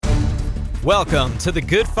Welcome to the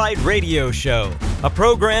Good Fight Radio Show, a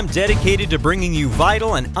program dedicated to bringing you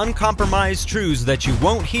vital and uncompromised truths that you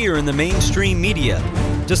won't hear in the mainstream media,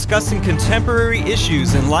 discussing contemporary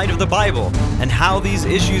issues in light of the Bible and how these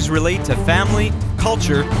issues relate to family,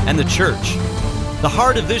 culture, and the church. The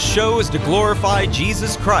heart of this show is to glorify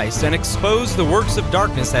Jesus Christ and expose the works of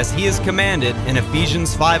darkness as He is commanded in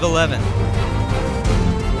Ephesians 5:11.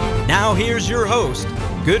 Now here's your host,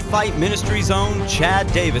 Good Fight Ministries' own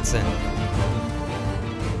Chad Davidson.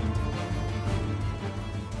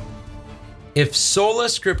 If sola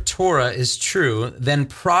scriptura is true, then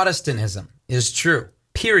Protestantism is true,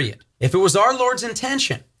 period. If it was our Lord's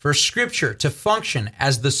intention for Scripture to function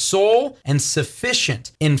as the sole and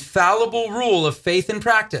sufficient, infallible rule of faith and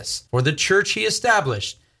practice for the church He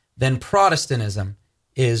established, then Protestantism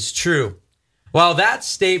is true. While that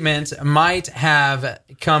statement might have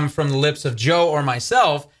come from the lips of Joe or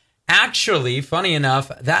myself, actually, funny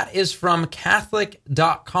enough, that is from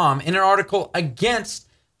Catholic.com in an article against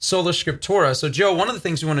Sola Scriptura. So, Joe, one of the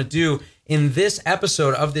things we want to do in this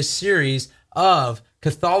episode of this series of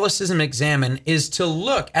Catholicism Examined is to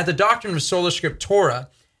look at the doctrine of Sola Scriptura,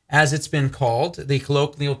 as it's been called, the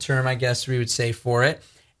colloquial term, I guess we would say for it,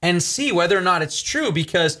 and see whether or not it's true.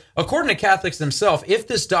 Because according to Catholics themselves, if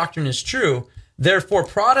this doctrine is true, therefore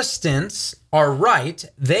Protestants are right,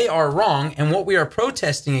 they are wrong, and what we are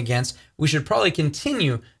protesting against, we should probably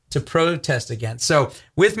continue to protest against. So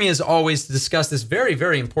with me as always to discuss this very,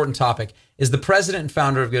 very important topic is the president and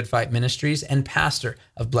founder of Good Fight Ministries and pastor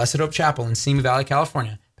of Blessed Hope Chapel in Simi Valley,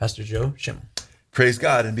 California, Pastor Joe Schimmel. Praise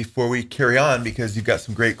God. And before we carry on, because you've got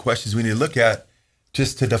some great questions we need to look at,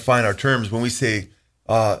 just to define our terms, when we say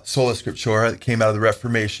sola scriptura, it came out of the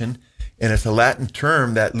Reformation, and it's a Latin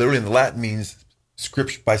term that literally in the Latin means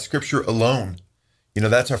scripture, by scripture alone. You know,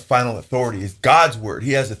 that's our final authority. It's God's word.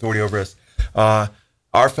 He has authority over us.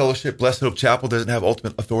 Our fellowship, Blessed Hope Chapel, doesn't have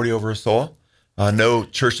ultimate authority over a soul. No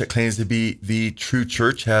church that claims to be the true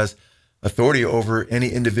church has authority over any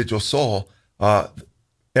individual soul.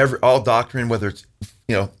 All doctrine, whether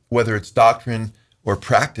it's doctrine or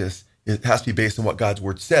practice, it has to be based on what God's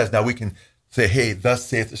word says. Now we can say, "Hey, thus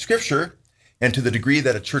saith the Scripture," and to the degree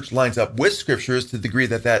that a church lines up with Scriptures, to the degree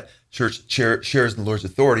that that church shares in the Lord's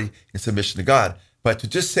authority and submission to God. But to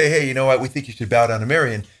just say, "Hey, you know what? We think you should bow down to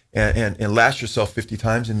Mary," and lash yourself 50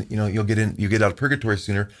 times and you'll get out of purgatory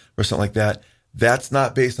sooner or something like that. That's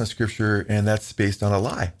not based on Scripture, and that's based on a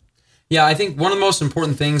lie. Yeah, I think one of the most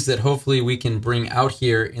important things that hopefully we can bring out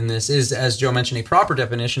here in this is, as Joe mentioned, a proper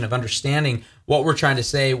definition of understanding what we're trying to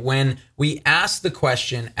say when we ask the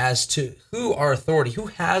question as to who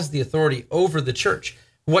has the authority over the church,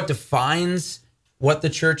 what defines what the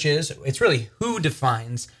church is. It's really who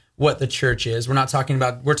defines what the church is. We're talking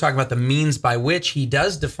about the means by which He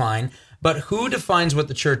does define, but who defines what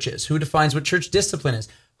the church is? Who defines what church discipline is?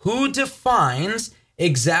 Who defines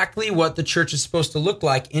exactly what the church is supposed to look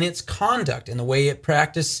like in its conduct and the way it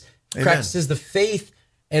practices the faith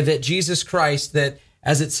that Jesus Christ, that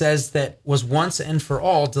as it says, that was once and for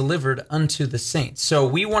all delivered unto the saints. So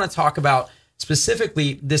we want to talk about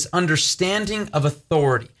specifically this understanding of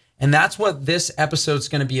authority. And that's what this episode's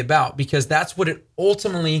going to be about, because that's what it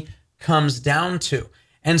ultimately comes down to.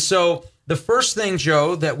 And so the first thing,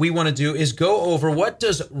 Joe, that we want to do is go over what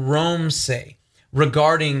does Rome say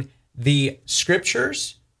regarding the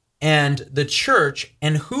Scriptures and the church,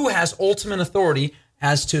 and who has ultimate authority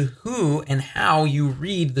as to who and how you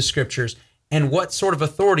read the Scriptures, and what sort of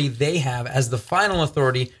authority they have as the final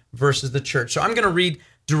authority versus the church. So I'm going to read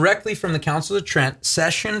directly from the Council of Trent,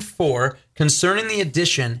 Session 4, concerning the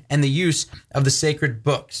edition and the use of the sacred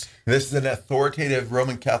books. This is an authoritative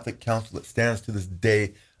Roman Catholic council that stands to this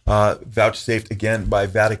day, vouchsafed again by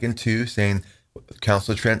Vatican II, saying the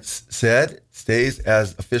Council of Trent stays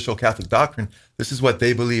as official Catholic doctrine. This is what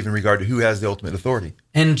they believe in regard to who has the ultimate authority.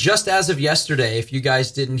 And just as of yesterday, if you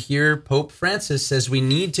guys didn't hear, Pope Francis says we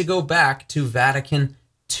need to go back to Vatican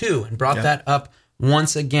II and brought that up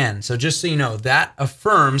once again. So just so you know, that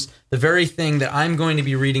affirms the very thing that I'm going to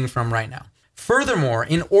be reading from right now. Furthermore,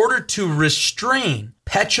 in order to restrain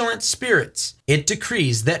petulant spirits, it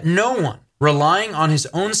decrees that no one, relying on his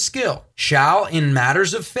own skill, shall in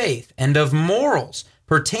matters of faith and of morals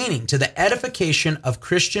pertaining to the edification of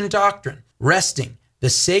Christian doctrine, resting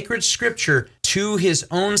the sacred Scripture to his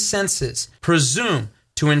own senses, presume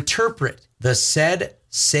to interpret the said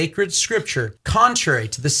sacred Scripture contrary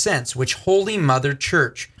to the sense which Holy Mother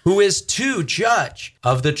Church, who is to judge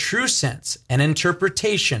of the true sense and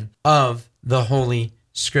interpretation of the Holy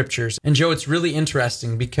Scriptures. And Joe, it's really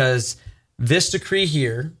interesting because this decree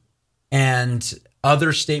here and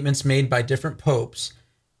other statements made by different popes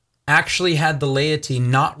actually had the laity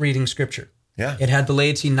not reading Scripture. Yeah. It had the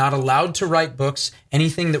laity not allowed to write books.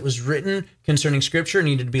 Anything that was written concerning Scripture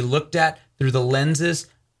needed to be looked at through the lenses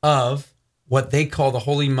of what they call the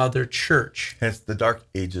Holy Mother Church. Hence the Dark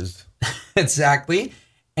Ages. Exactly.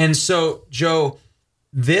 And so, Joe,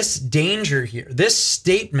 this danger here, this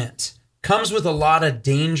statement comes with a lot of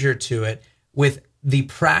danger to it, with the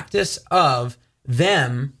practice of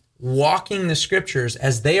them walking the Scriptures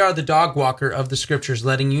as they are the dog walker of the Scriptures,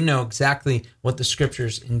 letting you know exactly what the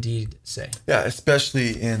Scriptures indeed say. Yeah,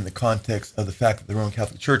 especially in the context of the fact that the Roman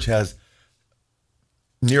Catholic Church has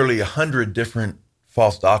nearly 100 different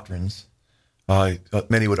false doctrines.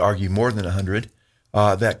 Many would argue more than 100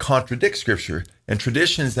 that contradict Scripture, and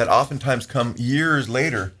traditions that oftentimes come years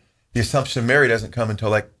later. The Assumption of Mary doesn't come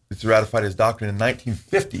until like it's ratified as doctrine in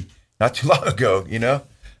 1950, not too long ago,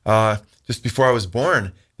 just before I was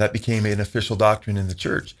born. That became an official doctrine in the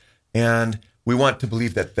church. And we want to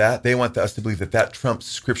believe that they want us to believe that trumps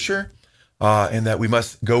Scripture, and that we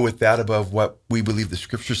must go with that above what we believe the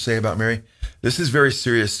Scriptures say about Mary. This is very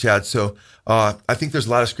serious, Chad. So I think there's a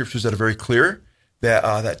lot of Scriptures that are very clear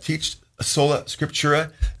that teach sola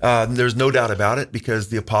scriptura. There's no doubt about it, because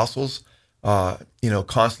the apostles,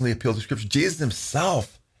 constantly appeal to Scripture. Jesus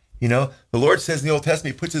himself, the Lord says in the Old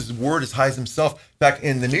Testament, he puts his word as high as himself. In fact,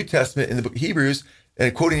 in the New Testament, in the book of Hebrews,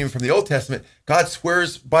 and quoting him from the Old Testament, God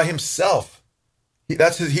swears by himself. He's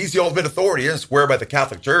the ultimate authority. He doesn't swear by the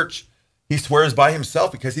Catholic Church. He swears by himself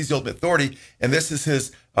because he's the ultimate authority. And this is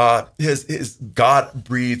his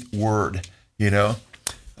God-breathed word,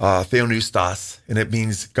 theonoustos, and it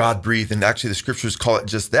means God-breathed. And actually the Scriptures call it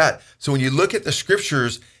just that. So when you look at the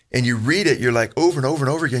Scriptures and you read it, you're like over and over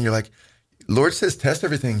and over again, you're like, Lord says test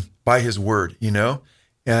everything by his word,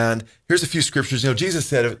 And here's a few Scriptures. Jesus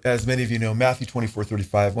said, as many of you know, Matthew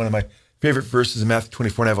 24:35, one of my favorite verses in Matthew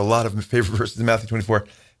 24, and I have a lot of favorite verses in Matthew 24,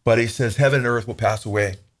 but he says, heaven and earth will pass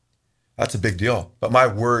away. That's a big deal. But my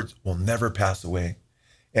words will never pass away.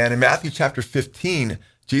 And in Matthew chapter 15,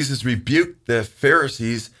 Jesus rebuked the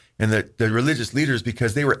Pharisees and the religious leaders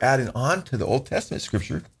because they were adding on to the Old Testament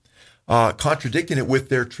Scripture, contradicting it with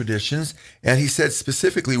their traditions. And he said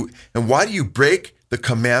specifically, and why do you break the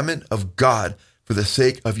commandment of God for the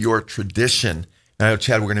sake of your tradition? And I know,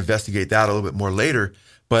 Chad, we're going to investigate that a little bit more later.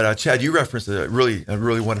 But Chad, you referenced a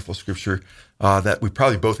really wonderful Scripture that we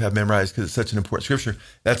probably both have memorized because it's such an important Scripture.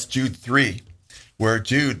 That's Jude 3, where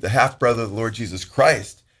Jude, the half-brother of the Lord Jesus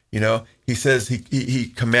Christ, he says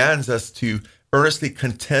he commands us to earnestly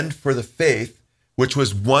contend for the faith which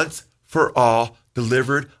was once for all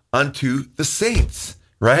delivered unto the saints,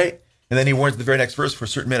 right? And then he warns the very next verse, for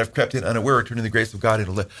certain men have crept in unaware, turning the grace of God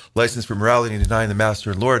into license for morality and denying the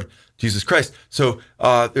Master and Lord, Jesus Christ. So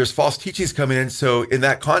there's false teachings coming in. So in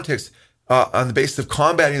that context, on the basis of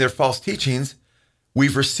combating their false teachings,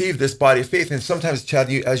 we've received this body of faith. And sometimes, Chad,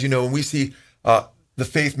 as you know, when we see the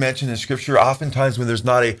faith mentioned in Scripture, oftentimes when there's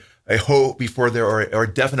not a ho before there or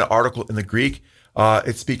a definite article in the Greek,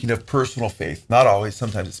 it's speaking of personal faith. Not always.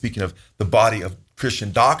 Sometimes it's speaking of the body of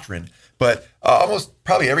Christian doctrine. But almost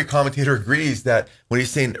probably every commentator agrees that when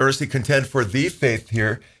he's saying earnestly contend for the faith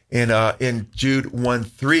here in Jude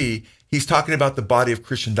 1:3, he's talking about the body of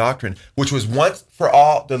Christian doctrine, which was once for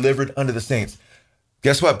all delivered unto the saints.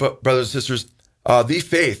 Guess what, brothers and sisters? The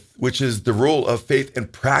faith, which is the rule of faith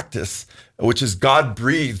and practice, which is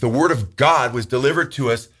God-breathed, the Word of God was delivered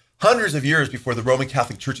to us hundreds of years before the Roman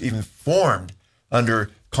Catholic Church even formed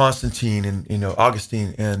under Constantine and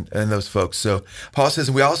Augustine and those folks. So Paul says,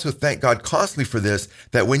 and we also thank God constantly for this,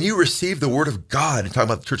 that when you received the word of God, and talking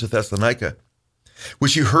about the church of Thessalonica,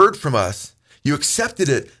 which you heard from us, you accepted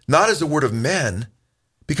it not as the word of men,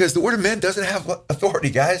 because the word of men doesn't have authority,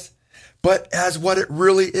 guys, but as what it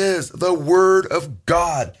really is, the word of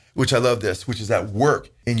God, which I love this, which is at work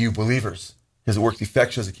in you believers, because it works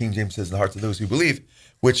effectually, as the King James says, in the hearts of those who believe,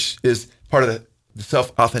 which is part of the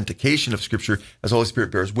self-authentication of Scripture, as the Holy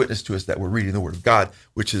Spirit bears witness to us that we're reading the Word of God,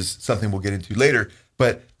 which is something we'll get into later.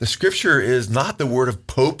 But the Scripture is not the word of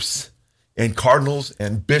popes and cardinals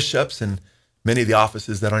and bishops and many of the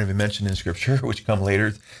offices that aren't even mentioned in Scripture, which come later.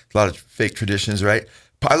 It's a lot of fake traditions, right?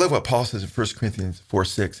 I love what Paul says in 1 Corinthians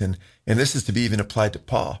 4:6, and this is to be even applied to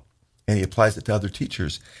Paul, and he applies it to other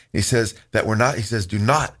teachers. He says that do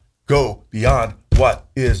not go beyond what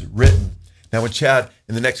is written. Now, when Chad,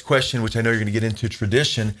 in the next question, which I know you're going to get into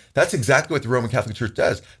tradition, that's exactly what the Roman Catholic Church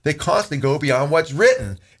does. They constantly go beyond what's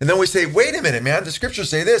written. And then we say, wait a minute, man, the Scriptures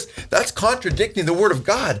say this. That's contradicting the Word of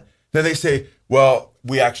God. Then they say, well,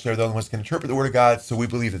 we actually are the only ones who can interpret the Word of God, so we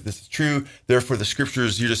believe that this is true. Therefore, the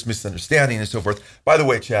Scriptures, you're just misunderstanding and so forth. By the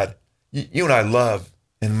way, Chad, you and I love,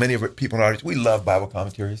 and many of our people in our audience, we love Bible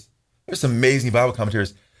commentaries. There's some amazing Bible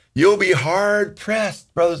commentaries. You'll be hard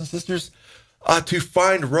pressed, brothers and sisters, to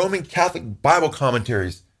find Roman Catholic Bible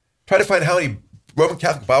commentaries. Try to find how many Roman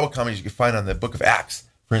Catholic Bible commentaries you can find on the book of Acts,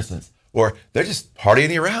 for instance. Or they're just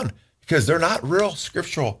partying around because they're not real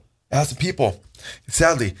scriptural as a people.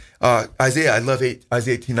 Sadly, Isaiah, I love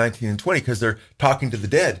Isaiah 18, 19, and 20 because they're talking to the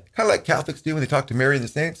dead. Kind of like Catholics do when they talk to Mary and the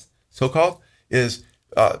saints, so-called, is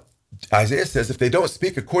Isaiah says if they don't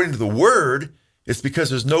speak according to the word, it's because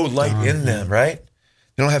there's no light in them, right?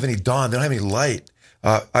 They don't have any dawn. They don't have any light.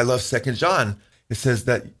 I love 2 John. It says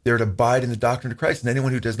that they're to abide in the doctrine of Christ. And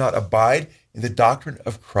anyone who does not abide in the doctrine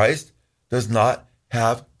of Christ does not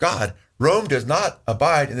have God. Rome does not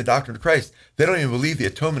abide in the doctrine of Christ. They don't even believe the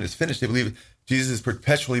atonement is finished. They believe Jesus is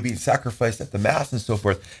perpetually being sacrificed at the Mass and so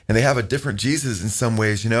forth. And they have a different Jesus in some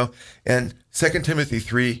ways, And 2 Timothy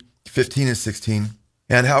 3, 15 and 16.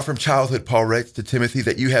 And how from childhood, Paul writes to Timothy,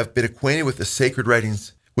 that you have been acquainted with the sacred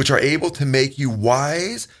writings, which are able to make you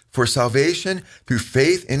wise for salvation through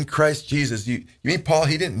faith in Christ Jesus. You mean Paul,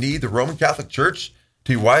 he didn't need the Roman Catholic Church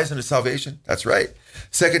to be wise unto salvation? That's right.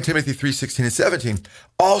 2 Timothy 3, 16 and 17.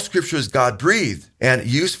 All scripture is God-breathed and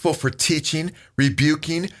useful for teaching,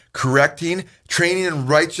 rebuking, correcting, training in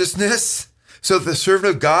righteousness, so that the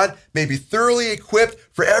servant of God may be thoroughly equipped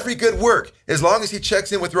for every good work, as long as he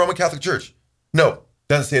checks in with the Roman Catholic Church. No,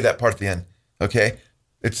 doesn't say that part at the end, okay?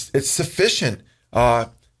 It's sufficient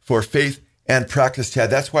for faith and practice, Chad.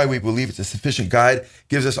 That's why we believe it's a sufficient guide,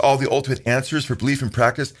 gives us all the ultimate answers for belief and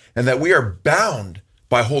practice, and that we are bound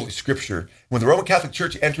by Holy Scripture. When the Roman Catholic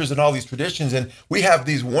Church enters in all these traditions, and we have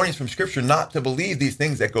these warnings from Scripture not to believe these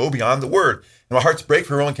things that go beyond the Word. And my heart's break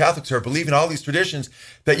for Roman Catholics who are believing all these traditions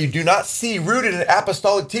that you do not see rooted in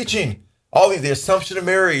apostolic teaching. All the Assumption of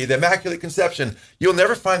Mary, the Immaculate Conception. You'll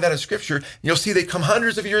never find that in Scripture. You'll see they come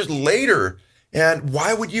hundreds of years later. And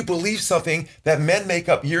why would you believe something that men make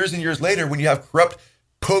up years and years later when you have corrupt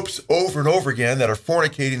popes over and over again that are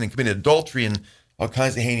fornicating and committing adultery and all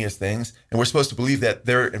kinds of heinous things? And we're supposed to believe that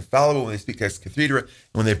they're infallible when they speak ex cathedra, and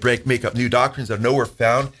when they make up new doctrines that are nowhere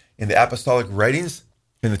found in the apostolic writings,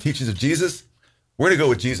 in the teachings of Jesus. We're going to go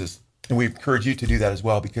with Jesus. And we encourage you to do that as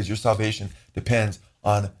well, because your salvation depends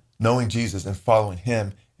on knowing Jesus and following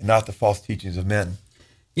him and not the false teachings of men.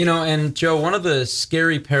 And Joe, one of the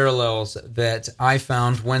scary parallels that I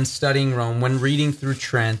found when studying Rome, when reading through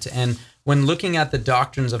Trent, and when looking at the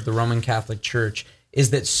doctrines of the Roman Catholic Church,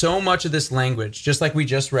 is that so much of this language, just like we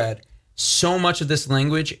just read, so much of this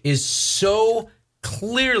language is so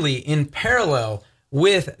clearly in parallel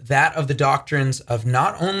with that of the doctrines of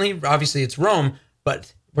not only, obviously it's Rome,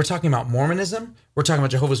 but we're talking about Mormonism, we're talking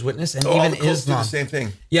about Jehovah's Witness, and even Islam. Do the same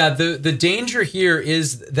thing. Yeah, the danger here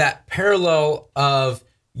is that parallel of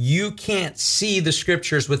you can't see the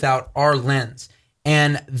scriptures without our lens.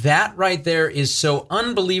 And that right there is so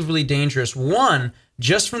unbelievably dangerous. One,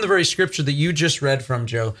 just from the very scripture that you just read from,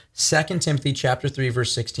 Joe, 2 Timothy chapter 3,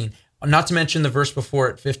 verse 16, not to mention the verse before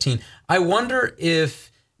it, 15. I wonder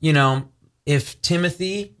if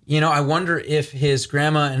Timothy, I wonder if his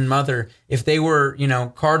grandma and mother, if they were,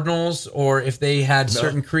 cardinals, or if they had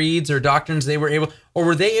certain creeds or doctrines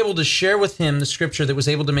were they able to share with him the scripture that was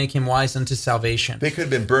able to make him wise unto salvation? They could have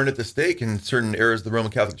been burned at the stake in certain eras of the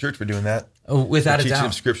Roman Catholic Church for doing that. Oh, without a doubt. Teaching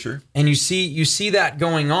of scripture. And you see that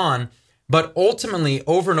going on, but ultimately,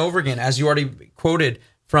 over and over again, as you already quoted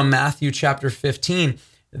from Matthew chapter 15,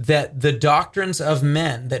 that the doctrines of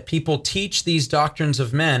men, that people teach these doctrines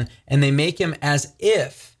of men, and they make them as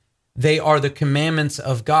if they are the commandments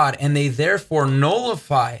of God, and they therefore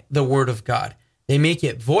nullify the word of God. They make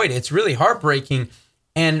it void. It's really heartbreaking.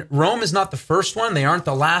 And Rome is not the first one. They aren't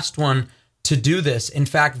the last one to do this. In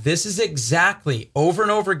fact, this is exactly over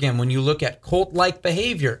and over again when you look at cult-like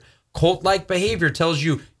behavior. Cult-like behavior tells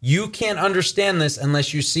you, you can't understand this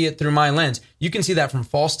unless you see it through my lens. You can see that from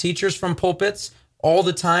false teachers from pulpits all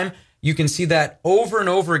the time. You can see that over and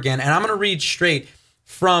over again. And I'm going to read straight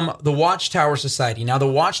from the Watchtower Society. Now, the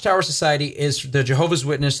Watchtower Society is the Jehovah's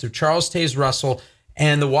Witness through Charles Taze Russell.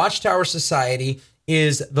 And the Watchtower Society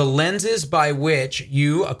is the lenses by which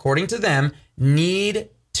you, according to them, need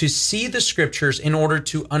to see the scriptures in order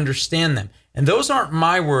to understand them. And those aren't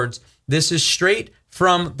my words. This is straight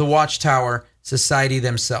from the Watchtower Society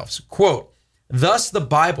themselves. Quote, "Thus the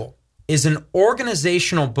Bible is an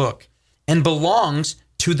organizational book and belongs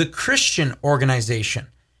to the Christian organization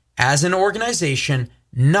as an organization,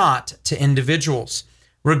 not to individuals,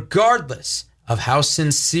 regardless of how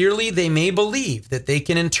sincerely they may believe that they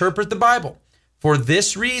can interpret the Bible. For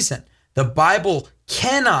this reason, the Bible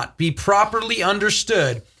cannot be properly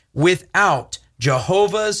understood without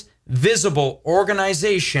Jehovah's visible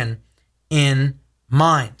organization in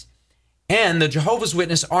mind." And the Jehovah's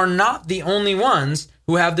Witnesses are not the only ones who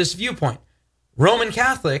who have this viewpoint. Roman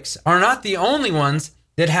Catholics are not the only ones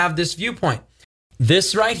that have this viewpoint.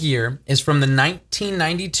 This right here is from the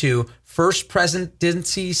 1992 First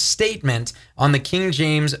Presidency Statement on the King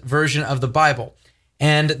James Version of the Bible.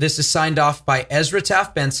 And this is signed off by Ezra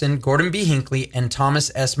Taft Benson, Gordon B. Hinckley, and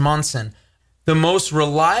Thomas S. Monson. The most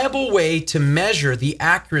reliable way to measure the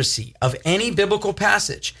accuracy of any biblical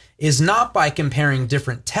passage is not by comparing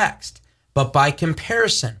different texts, but by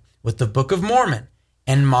comparison with the Book of Mormon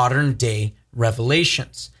and modern day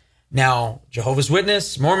revelations. Now, Jehovah's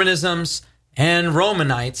Witness, Mormonisms, and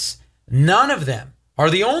Romanites, none of them are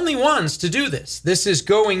the only ones to do this. This is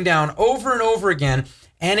going down over and over again.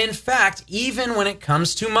 And in fact, even when it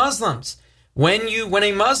comes to Muslims, when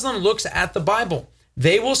a Muslim looks at the Bible,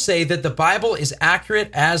 they will say that the Bible is accurate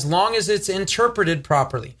as long as it's interpreted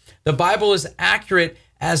properly. The Bible is accurate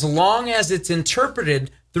as long as it's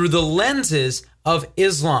interpreted through the lenses of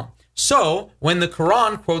Islam. So when the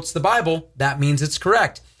Quran quotes the Bible, that means it's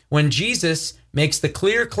correct. When Jesus makes the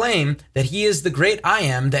clear claim that he is the great I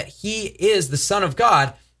am, that he is the Son of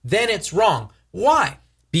God, then it's wrong. Why?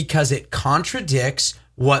 Because it contradicts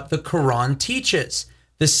what the Quran teaches.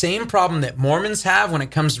 The same problem that Mormons have when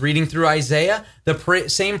it comes to reading through Isaiah, the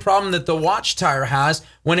same problem that the Watchtower has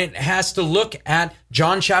when it has to look at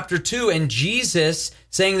John chapter 2 and Jesus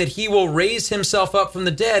saying that he will raise himself up from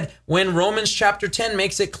the dead, when Romans chapter 10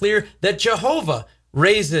 makes it clear that Jehovah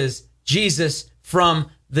raises Jesus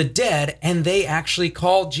from the dead, and they actually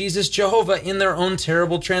call Jesus Jehovah in their own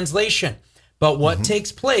terrible translation. But what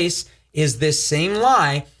takes place is this same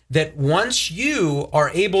lie that once you are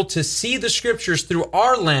able to see the scriptures through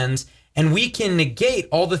our lens and we can negate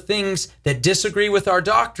all the things that disagree with our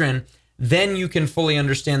doctrine, then you can fully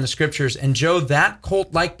understand the scriptures. And Joe, that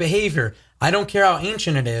cult-like behavior, I don't care how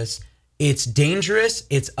ancient it is, it's dangerous,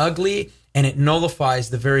 it's ugly, and it nullifies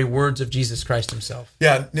the very words of Jesus Christ himself.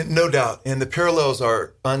 Yeah, no doubt. And the parallels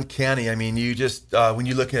are uncanny. I mean, you just, when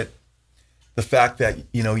you look at the fact that,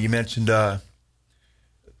 you mentioned the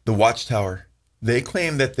Watchtower, they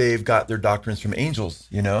claim that they've got their doctrines from angels,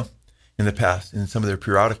 in the past, in some of their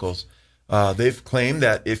periodicals. They've claimed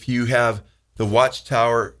that if you have the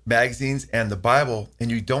Watchtower magazines and the Bible, and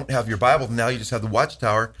you don't have your Bible, now you just have the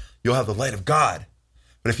Watchtower, you'll have the light of God.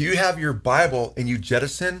 But if you have your Bible and you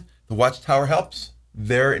jettison the Watchtower helps,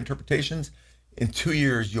 their interpretations, in 2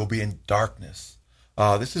 years, you'll be in darkness.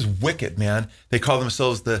 This is wicked, man. They call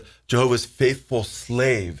themselves the Jehovah's faithful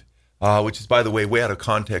slave, which is, by the way, way out of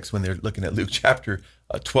context when they're looking at Luke chapter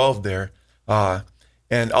 12 there.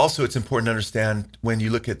 And also, it's important to understand when you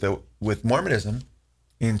look at with Mormonism,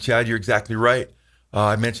 and Chad, you're exactly right.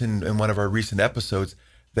 I mentioned in one of our recent episodes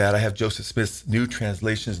that I have Joseph Smith's new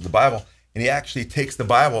translations of the Bible, and he actually takes the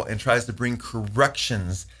Bible and tries to bring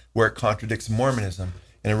corrections where it contradicts Mormonism.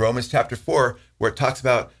 And in Romans chapter 4, where it talks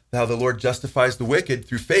about how the Lord justifies the wicked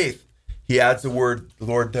through faith, he adds the word, the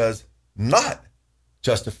Lord does not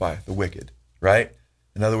justify the wicked, right?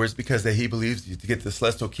 In other words, because he believes to get to the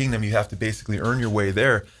celestial kingdom, you have to basically earn your way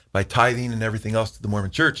there by tithing and everything else to the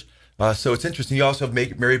Mormon church. So it's interesting. You also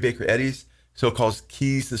have Mary Baker Eddy's so-called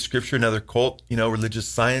Keys to Scripture, another cult, religious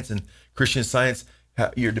science and Christian science.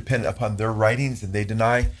 You're dependent upon their writings, and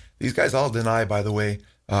these guys all deny, by the way,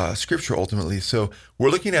 Scripture ultimately. So we're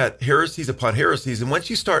looking at heresies upon heresies. And once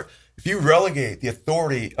you start, if you relegate the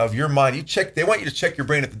authority of your mind, they want you to check your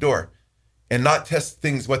brain at the door and not test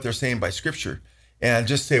things, what they're saying by Scripture, and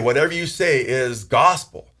just say whatever you say is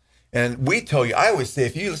gospel. And we tell you, I always say,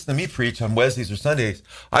 if you listen to me preach on Wednesdays or Sundays,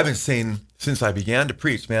 I've been saying since I began to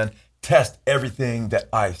preach, man, test everything that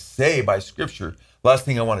I say by Scripture. Last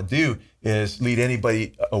thing I want to do is lead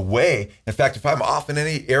anybody away. In fact, if I'm off in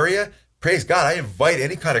any area, praise God, I invite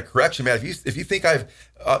any kind of correction, man. If you think I've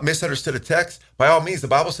misunderstood a text, by all means, the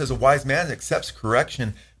Bible says a wise man accepts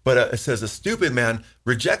correction, but it says a stupid man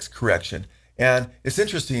rejects correction. And it's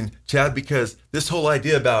interesting, Chad, because this whole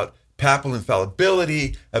idea about papal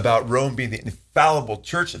infallibility, about Rome being the infallible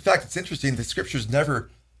church. In fact, it's interesting, the scriptures never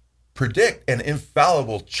predict an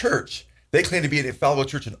infallible church. They claim to be an infallible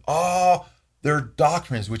church in all their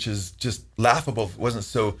doctrines, which is just laughable if it wasn't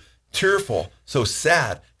so tearful, so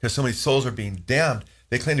sad, because so many souls are being damned.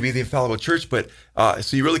 They claim to be the infallible church, but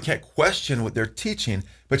so you really can't question what they're teaching.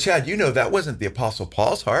 But Chad, that wasn't the Apostle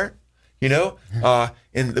Paul's heart. In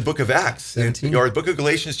the book of Acts, or the book of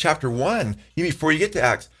Galatians chapter 1, before you get to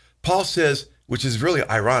Acts, Paul says, which is really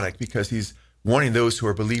ironic because he's warning those who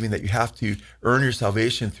are believing that you have to earn your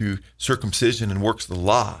salvation through circumcision and works of the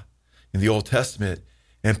law in the Old Testament.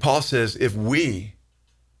 And Paul says, we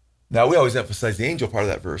always emphasize the angel part of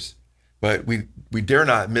that verse, but we dare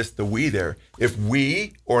not miss the we there. If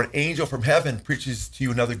we or an angel from heaven preaches to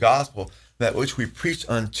you another gospel that which we preach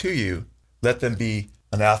unto you, let them be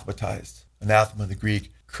anathematized. Anathema in the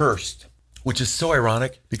Greek, cursed, which is so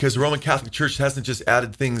ironic because the Roman Catholic Church hasn't just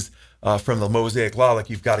added things from the Mosaic Law, like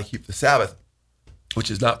you've got to keep the Sabbath, which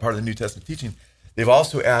is not part of the New Testament teaching. They've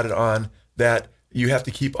also added on that you have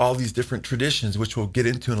to keep all these different traditions, which we'll get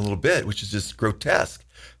into in a little bit, which is just grotesque,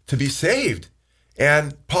 to be saved.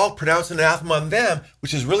 And Paul pronounced an anathema on them,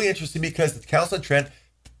 which is really interesting because the Council of Trent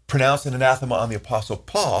pronounced an anathema on the Apostle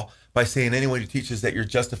Paul by saying anyone who teaches that you're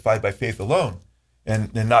justified by faith alone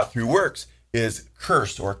and not through works is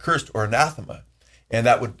cursed or anathema.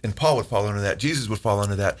 And Paul would fall under that. Jesus would fall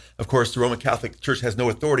under that. Of course, the Roman Catholic Church has no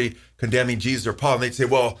authority condemning Jesus or Paul. And they'd say,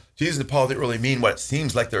 well, Jesus and Paul didn't really mean what it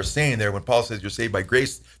seems like they're saying there when Paul says you're saved by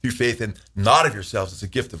grace through faith and not of yourselves. It's a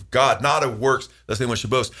gift of God, not of works, lest anyone should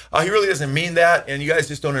boast. He really doesn't mean that. And you guys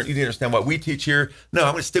just don't understand what we teach here. No,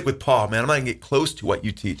 I'm going to stick with Paul, man. I'm not going to get close to what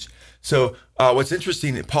you teach. So what's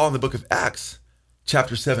interesting, Paul in the book of Acts,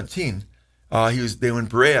 chapter 17, they were in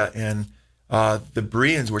Berea, and the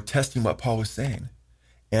Bereans were testing what Paul was saying.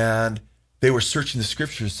 And they were searching the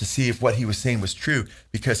scriptures to see if what he was saying was true,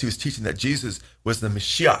 because he was teaching that Jesus was the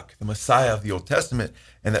Mashiach, the Messiah of the Old Testament,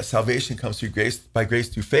 and that salvation comes through grace, by grace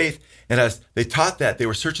through faith. And as they taught that, they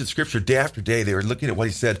were searching scripture day after day. They were looking at what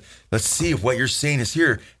he said. Let's see if what you're saying is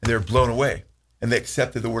here. And they were blown away. And they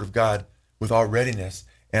accepted the word of God with all readiness.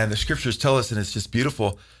 And the scriptures tell us, and it's just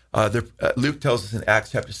beautiful, Luke tells us in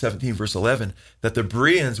Acts chapter 17, verse 11, that the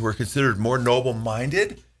Bereans were considered more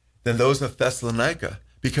noble-minded than those of Thessalonica,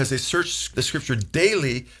 because they searched the scripture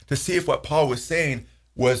daily to see if what Paul was saying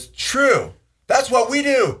was true. That's what we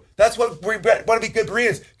do. That's what we want to be good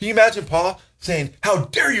Bereans. Can you imagine Paul saying, how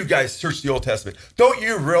dare you guys search the Old Testament? Don't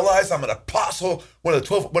you realize I'm an apostle, one of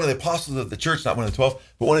the apostles of the church, not one of the 12,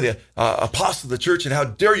 but one of the apostles of the church, and how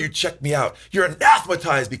dare you check me out? You're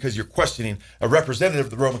anathematized because you're questioning a representative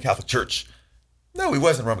of the Roman Catholic Church. No, he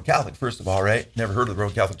wasn't Roman Catholic, first of all, right? Never heard of the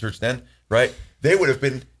Roman Catholic Church then, right? He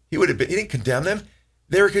didn't condemn them.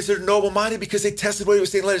 They were considered noble-minded because they tested what he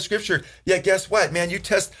was saying in light of Scripture. Yeah, guess what, man? You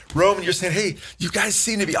test Rome and you're saying, hey, you guys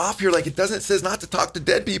seem to be off here. Like it says not to talk to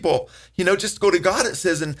dead people. Just go to God, it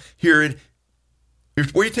says in here. And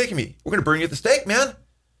where are you taking me? We're going to burn you at the stake, man.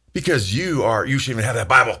 Because you shouldn't even have that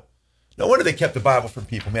Bible. No wonder they kept the Bible from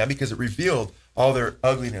people, man, because it revealed all their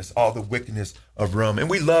ugliness, all the wickedness of Rome. And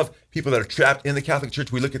we love people that are trapped in the Catholic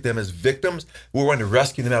Church. We look at them as victims. We're wanting to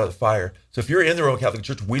rescue them out of the fire. So if you're in the Roman Catholic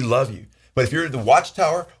Church, we love you. But if you're in the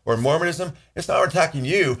Watchtower or Mormonism, it's not attacking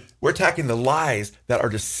you. We're attacking the lies that are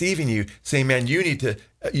deceiving you, saying, man, you need to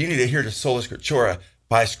adhere to sola scriptura,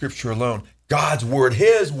 by Scripture alone. God's word,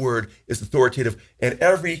 His word, is authoritative. And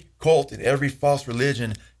every cult and every false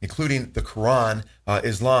religion, including the Quran,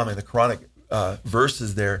 Islam, and the Quranic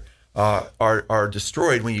verses there, are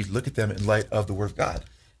destroyed when you look at them in light of the Word of God.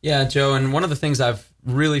 Yeah, Joe, and one of the things I've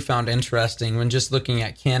really found interesting when just looking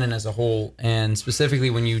at canon as a whole, and specifically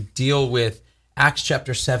when you deal with Acts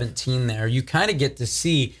chapter 17 there, you kind of get to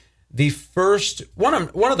see the first one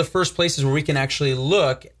of the first places where we can actually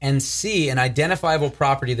look and see an identifiable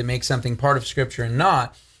property that makes something part of Scripture and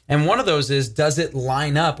not. And one of those is, does it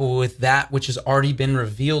line up with that which has already been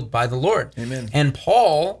revealed by the Lord? Amen. And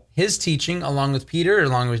Paul, his teaching, along with Peter,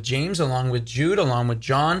 along with James, along with Jude, along with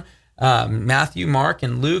John, Matthew, Mark,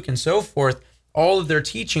 and Luke, and so forth, all of their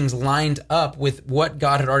teachings lined up with what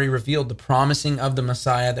God had already revealed, the promising of the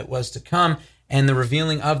Messiah that was to come, and the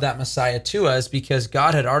revealing of that Messiah to us, because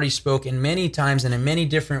God had already spoken many times and in many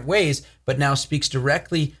different ways, but now speaks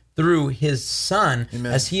directly through His Son.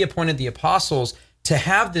 Amen. As He appointed the apostles to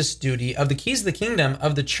have this duty of the keys of the kingdom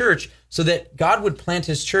of the church, so that God would plant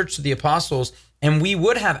His church to the apostles, and we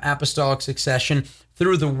would have apostolic succession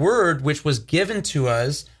through the word which was given to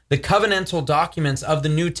us, the covenantal documents of the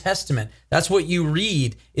New Testament. That's what you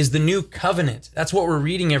read, is the new covenant. That's what we're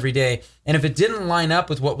reading every day. And if it didn't line up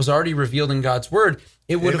with what was already revealed in God's word,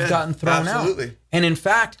 it would have gotten thrown out. And in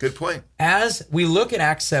fact, good point. As we look at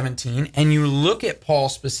Acts 17 and you look at Paul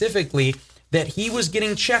specifically, that he was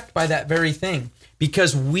getting checked by that very thing,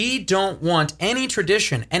 because we don't want any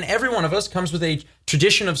tradition. And every one of us comes with a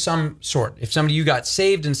tradition of some sort. If somebody you got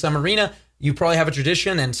saved in some arena, you probably have a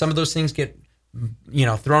tradition, and some of those things get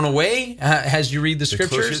thrown away as you read the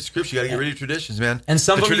scriptures. Scripture, you got to get rid of traditions, man. And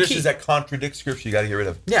some the of them traditions that contradict Scripture, you got to get rid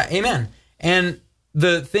of. Yeah, amen. And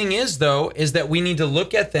the thing is, though, is that we need to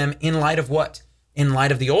look at them in light of what? In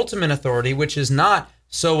light of the ultimate authority, which is not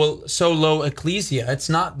solo ecclesia. It's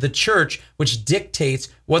not the church which dictates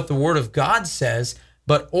what the Word of God says,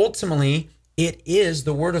 but ultimately it is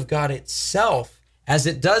the Word of God itself, as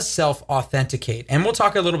it does self-authenticate. And we'll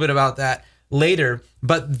talk a little bit about that later.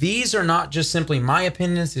 But these are not just simply my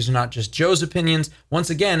opinions. These are not just Joe's opinions. Once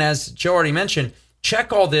again, as Joe already mentioned,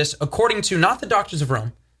 check all this according to not the doctrines of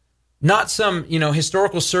Rome, not some,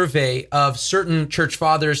 historical survey of certain church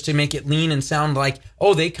fathers to make it lean and sound like,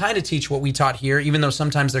 oh, they kind of teach what we taught here, even though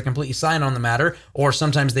sometimes they're completely silent on the matter, or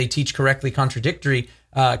sometimes they teach completely contradictory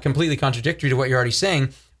to what you're already saying.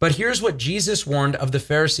 But here's what Jesus warned of the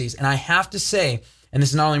Pharisees. And I have to say, and this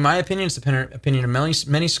is not only my opinion, it's the opinion of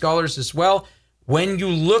many scholars as well, when you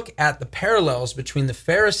look at the parallels between the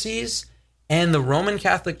Pharisees and the Roman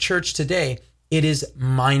Catholic Church today, it is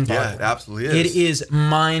mind-boggling. Yeah, it absolutely is. It is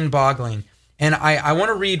mind-boggling. And I want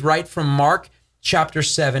to read right from Mark chapter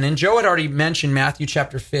 7. And Joe had already mentioned Matthew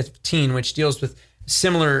chapter 15, which deals with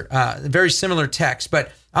very similar text.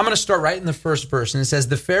 But I'm going to start right in the first verse. And it says,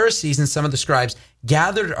 the Pharisees and some of the scribes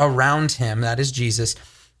gathered around him, that is Jesus,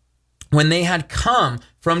 when they had come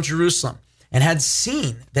from Jerusalem and had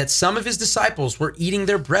seen that some of his disciples were eating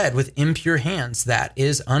their bread with impure hands, that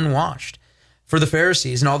is, unwashed. For the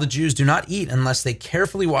Pharisees and all the Jews do not eat unless they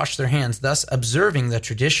carefully wash their hands, thus observing the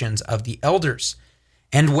traditions of the elders.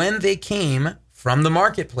 And when they came from the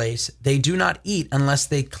marketplace, they do not eat unless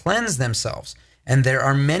they cleanse themselves. And there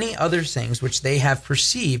are many other things which they have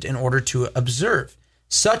perceived in order to observe,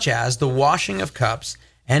 such as the washing of cups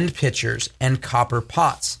and pitchers and copper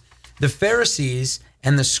pots. The Pharisees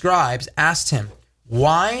and the scribes asked him,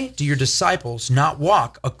 why do your disciples not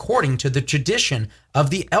walk according to the tradition of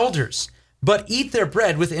the elders, but eat their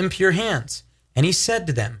bread with impure hands? And he said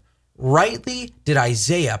to them, rightly did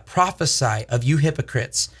Isaiah prophesy of you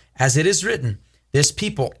hypocrites, as it is written, this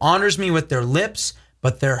people honors me with their lips,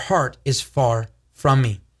 but their heart is far from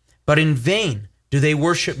me. But in vain do they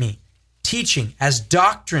worship me, teaching as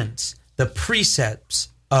doctrines the precepts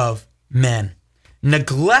of men.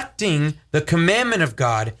 Neglecting the commandment of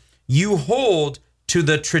God, you hold to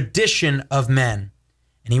the tradition of men.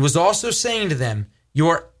 And he was also saying to them, you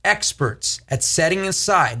are experts at setting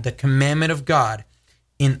aside the commandment of God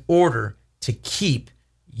in order to keep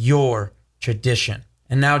your tradition.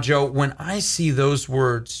 And now, Joe, when I see those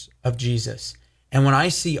words of Jesus, and when I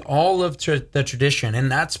see all of the tradition,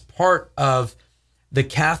 and that's part of the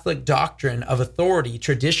Catholic doctrine of authority,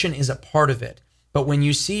 tradition is a part of it. But when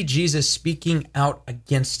you see Jesus speaking out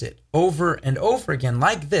against it over and over again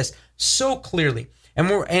like this, so clearly, and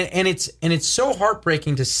it's so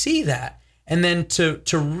heartbreaking to see that, and then to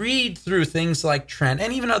read through things like Trent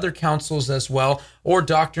and even other councils as well, or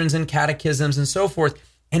doctrines and catechisms and so forth,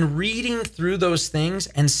 and reading through those things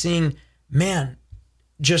and seeing, man,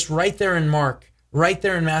 just right there in Mark, right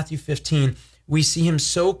there in Matthew 15, we see him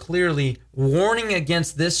so clearly warning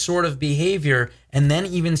against this sort of behavior, and then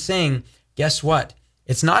even saying, guess what?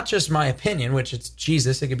 It's not just my opinion, which it's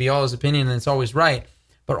Jesus. It could be all his opinion and it's always right.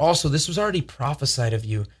 But also, this was already prophesied of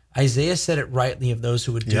you. Isaiah said it rightly of those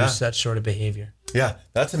who would do such sort of behavior. Yeah,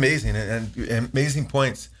 that's amazing. And amazing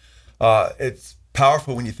points. It's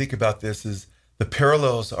powerful when you think about this, is the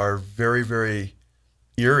parallels are very, very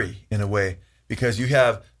eerie in a way, because you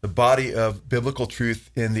have the body of biblical truth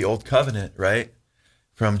in the Old Covenant, right?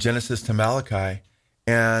 From Genesis to Malachi,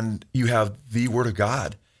 and you have the Word of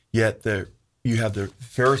God. Yet you have the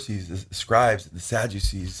Pharisees, the scribes, the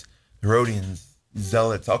Sadducees, Herodians,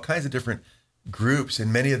 Zealots, all kinds of different groups,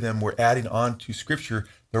 and many of them were adding on to Scripture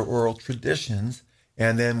their oral traditions.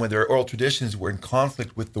 And then when their oral traditions were in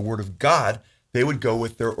conflict with the Word of God, they would go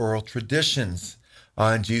with their oral traditions.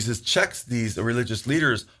 And Jesus checks these religious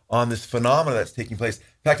leaders on this phenomena that's taking place. In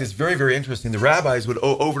fact, it's very, very interesting. The rabbis would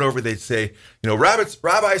over and over, they'd say,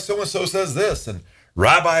 Rabbi so-and-so says this, and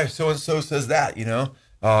Rabbi so-and-so says that,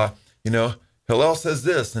 Hillel says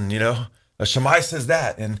this, and, Shammai says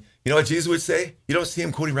that. And you know what Jesus would say? You don't see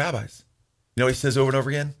him quoting rabbis. You know what he says over and over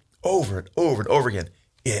again? Over and over and over again.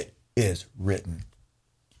 It is written.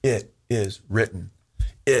 It is written.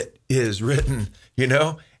 It is written,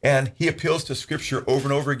 And he appeals to Scripture over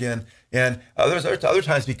and over again. And other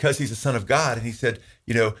times, because he's the Son of God, and he said,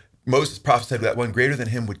 Moses prophesied that one greater than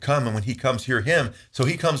him would come, and when he comes, hear him. So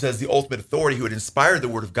he comes as the ultimate authority who had inspired the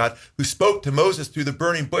Word of God, who spoke to Moses through the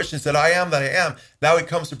burning bush and said, I am that I am. Now he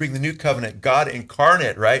comes to bring the new covenant, God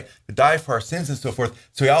incarnate, right? To die for our sins and so forth.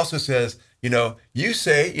 So he also says, you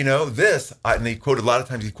say, this, and he quoted, a lot of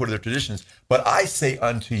times he quoted their traditions, but I say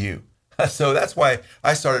unto you. So that's why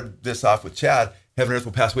I started this off with Chad. Heaven and earth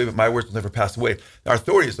will pass away, but my words will never pass away. Our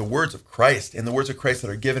authority is the words of Christ, and the words of Christ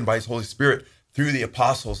that are given by his Holy Spirit through the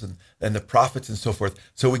apostles and the prophets and so forth.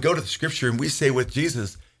 So we go to the Scripture and we say with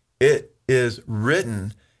Jesus, it is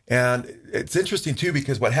written. And it's interesting too,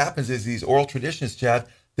 because what happens is these oral traditions, Chad,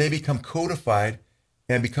 they become codified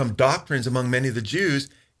and become doctrines among many of the Jews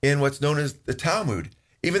in what's known as the Talmud.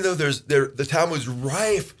 even though the Talmud was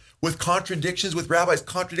rife with contradictions, with rabbis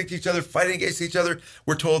contradicting each other, fighting against each other,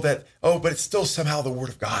 we're told that, but it's still somehow the Word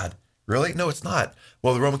of God. Really? No, it's not.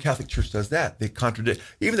 Well, the Roman Catholic Church does that. They contradict,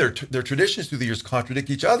 even their traditions through the years contradict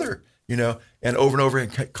each other, and over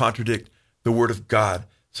and contradict the Word of God.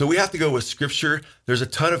 So we have to go with Scripture. There's a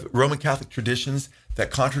ton of Roman Catholic traditions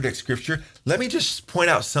that contradict Scripture. Let me just point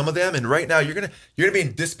out some of them. And right now, you're gonna be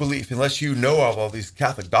in disbelief unless you know of all these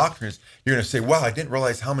Catholic doctrines. You're gonna say, "Wow, I didn't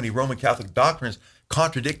realize how many Roman Catholic doctrines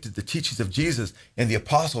contradicted the teachings of Jesus and the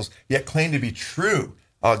apostles, yet claim to be true."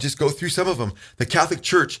 I'll just go through some of them. The Catholic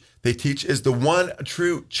Church, they teach, is the one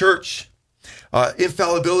true church.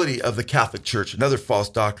 Infallibility of the Catholic Church, another false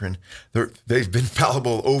doctrine. They've been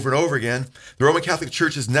fallible over and over again. The Roman Catholic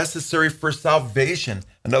Church is necessary for salvation,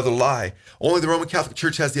 another lie. Only the Roman Catholic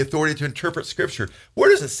Church has the authority to interpret Scripture. Where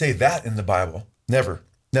does it say that in the Bible? Never.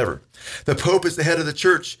 The Pope is the head of the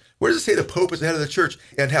church. Where does it say the Pope is the head of the church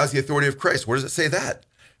and has the authority of Christ? Where does it say that?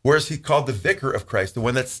 Where is he called the vicar of Christ, the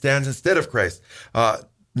one that stands instead of Christ?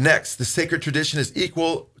 Next, the sacred tradition is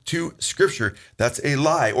equal to Scripture. That's a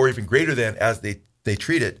lie, or even greater than, as they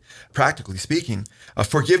treat it, practically speaking.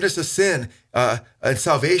 Forgiveness of sin and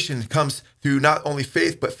salvation comes through not only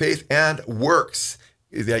faith, but faith and works,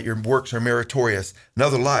 that your works are meritorious.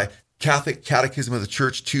 Another lie. Catholic Catechism of the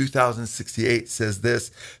Church 2068 says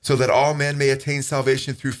this: so that all men may attain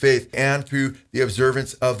salvation through faith and through the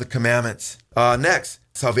observance of the commandments. Next,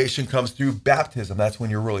 salvation comes through baptism. That's when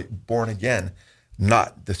you're really born again.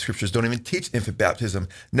 The Scriptures don't even teach infant baptism.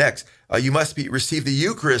 Next, you must receive the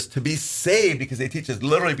Eucharist to be saved, because they teach it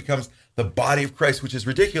literally becomes the body of Christ, which is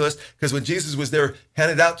ridiculous, because when Jesus was there,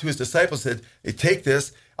 handed out to his disciples, said, "Hey, take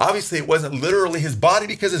this." Obviously, it wasn't literally his body,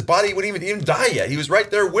 because his body wouldn't even die yet. He was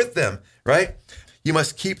right there with them, right? You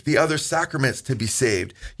must keep the other sacraments to be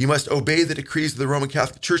saved. You must obey the decrees of the Roman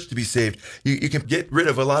Catholic Church to be saved. You can get rid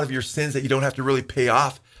of a lot of your sins that you don't have to really pay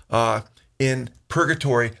off in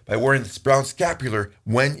purgatory by wearing this brown scapular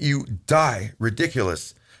when you die.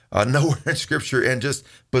 Ridiculous. Nowhere in Scripture, and just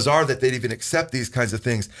bizarre that they'd even accept these kinds of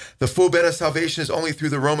things. The full bed of salvation is only through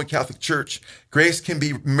the Roman Catholic Church. Grace can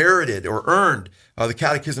be merited or earned. The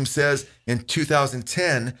Catechism says in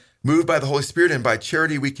 2010, moved by the Holy Spirit and by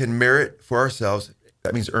charity, we can merit for ourselves.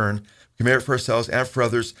 That means earn. We can merit for ourselves and for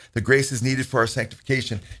others. The grace is needed for our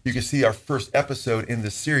sanctification. You can see our first episode in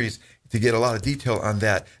this series to get a lot of detail on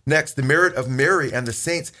that. Next, the merit of Mary and the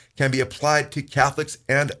saints can be applied to Catholics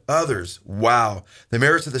and others. Wow. The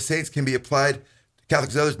merits of the saints can be applied to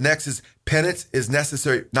Catholics and others. Next is penance is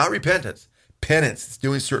necessary, not repentance. Penance,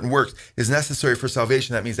 doing certain works, is necessary for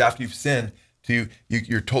salvation. That means after you've sinned,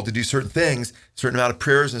 you're told to do certain things, certain amount of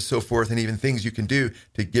prayers and so forth, and even things you can do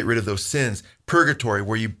to get rid of those sins. Purgatory,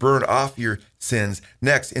 where you burn off your sins.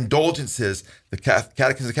 Next, indulgences. The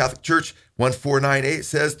Catechism of the Catholic Church 1498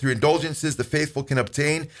 says, through indulgences, the faithful can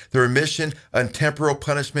obtain the remission and temporal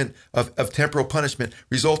punishment of temporal punishment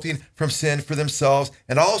resulting from sin for themselves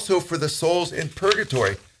and also for the souls in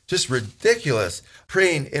purgatory. Just ridiculous.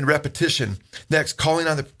 Praying in repetition. Next, calling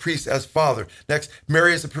on the priest as father. Next,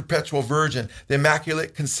 Mary is a perpetual virgin. The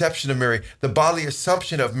Immaculate Conception of Mary. The bodily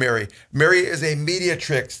assumption of Mary. Mary is a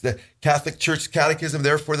mediatrix. The Catholic Church Catechism,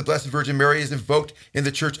 therefore, the Blessed Virgin Mary is invoked in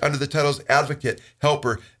the Church under the titles advocate,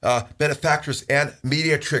 helper, benefactress, and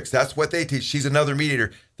mediatrix. That's what they teach. She's another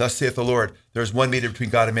mediator. Thus saith the Lord. There's one mediator between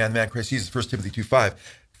God and man, Christ Jesus, 1 Timothy 2:5.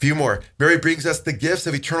 Few more. Mary brings us the gifts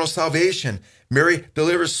of eternal salvation. Mary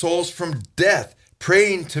delivers souls from death.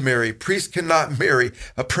 Praying to Mary. Priests cannot marry.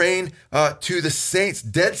 Praying to the saints,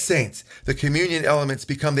 dead saints. The communion elements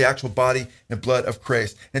become the actual body and blood of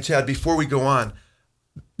Christ. And Chad, before we go on,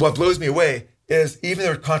 what blows me away is even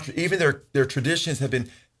their traditions have been,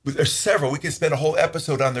 there's several. We can spend a whole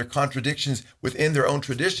episode on their contradictions within their own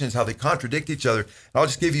traditions, how they contradict each other. And I'll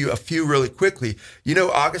just give you a few really quickly.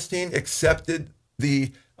 Augustine accepted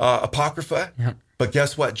the Apocrypha, yeah. But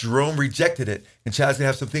guess what? Jerome rejected it. And Chad's going to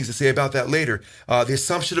have some things to say about that later. The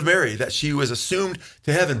Assumption of Mary, that she was assumed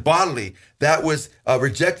to heaven bodily, that was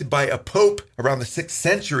rejected by a pope around the 6th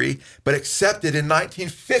century, but accepted in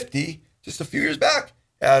 1950, just a few years back,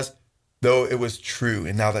 as though it was true.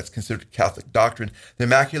 And now that's considered Catholic doctrine. The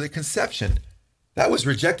Immaculate Conception, that was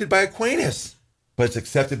rejected by Aquinas, but it's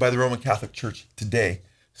accepted by the Roman Catholic Church today.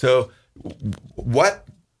 So what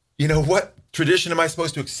tradition am I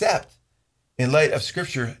supposed to accept? In light of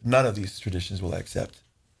Scripture, none of these traditions will I accept.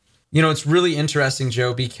 It's really interesting,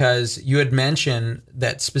 Joe, because you had mentioned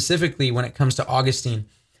that specifically when it comes to Augustine,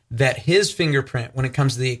 that his fingerprint, when it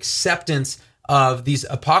comes to the acceptance of these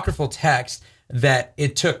apocryphal texts, that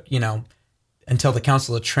it took, until the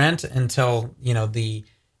Council of Trent, until, the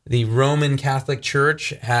the Roman Catholic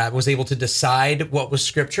Church was able to decide what was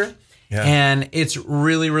Scripture. Yeah. And it's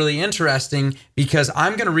really, really interesting because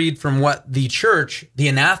I'm going to read from what the church, the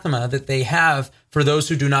anathema that they have for those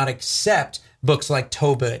who do not accept books like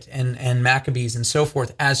Tobit and Maccabees and so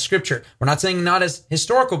forth as Scripture. We're not saying not as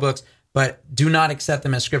historical books, but do not accept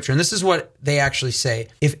them as Scripture. And this is what they actually say.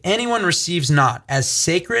 If anyone receives not as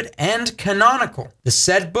sacred and canonical the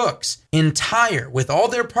said books entire with all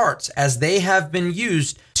their parts as they have been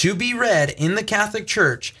used to be read in the Catholic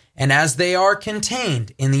Church, and as they are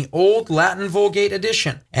contained in the old Latin Vulgate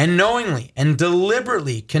edition, and knowingly and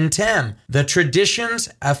deliberately contemn the traditions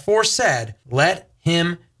aforesaid, let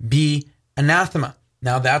him be anathema.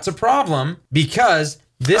 Now that's a problem because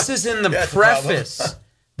this is in the preface.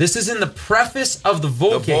 This is in the preface of the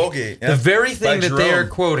Vulgate, the very thing that they are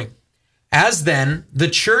quoting. As then, the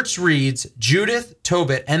church reads Judith,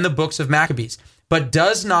 Tobit, and the books of Maccabees, but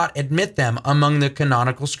does not admit them among the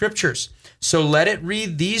canonical scriptures. So let it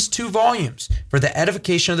read these 2 volumes for the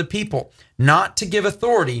edification of the people, not to give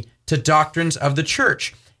authority to doctrines of the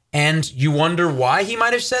church. And you wonder why he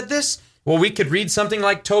might have said this? Well, we could read something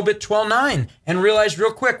like Tobit 12:9 and realize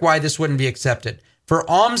real quick why this wouldn't be accepted. For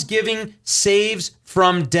almsgiving saves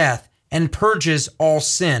from death and purges all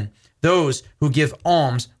sin. Those who give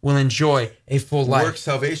alms will enjoy a full life. Work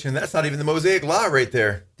salvation. That's not even the Mosaic law right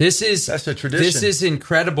there. That's a tradition. This is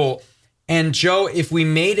incredible. And Joe, if we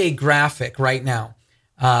made a graphic right now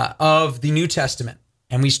of the New Testament,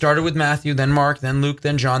 and we started with Matthew, then Mark, then Luke,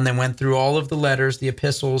 then John, then went through all of the letters, the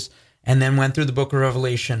epistles, and then went through the book of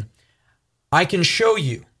Revelation, I can show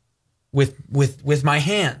you with my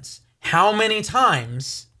hands how many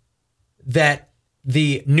times that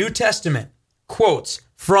the New Testament quotes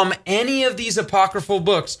from any of these apocryphal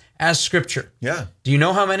books as Scripture. Yeah. Do you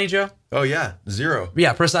know how many, Joe? Oh, yeah. 0.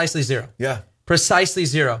 Yeah, precisely 0. Yeah. Precisely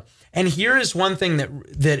 0. And here is one thing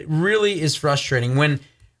that really is frustrating.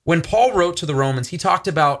 When Paul wrote to the Romans, he talked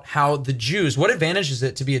about how the Jews, what advantage is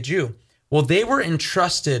it to be a Jew? Well, they were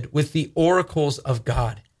entrusted with the oracles of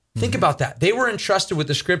God. Think about that. They were entrusted with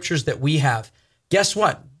the scriptures that we have. Guess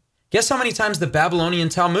what? Guess how many times the Babylonian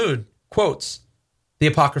Talmud quotes the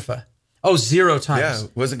Apocrypha? Oh, 0 times. Yeah,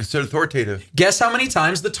 it wasn't considered authoritative. Guess how many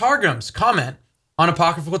times the Targums comment on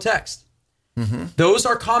apocryphal text? Mm-hmm. Those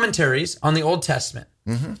are commentaries on the Old Testament.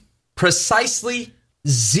 Mm-hmm. Precisely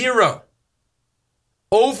 0.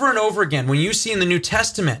 Over and over again, when you see in the New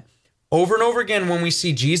Testament, over and over again, when we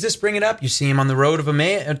see Jesus bring it up, you see him on the road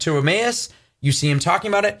to Emmaus, you see him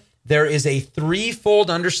talking about it, there is a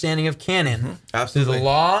 3-fold understanding of canon. Absolutely. Through the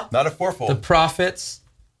law, not a 4-fold. The prophets,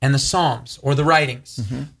 and the Psalms, or the writings.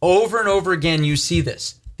 Mm-hmm. Over and over again, you see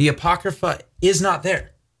this. The Apocrypha is not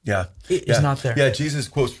there. Yeah. It is not there. Yeah, Jesus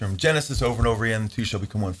quotes from Genesis over and over again, the 2 shall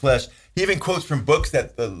become one flesh. He even quotes from books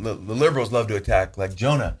that the liberals love to attack, like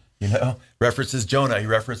Jonah, references Jonah. He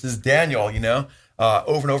references Daniel,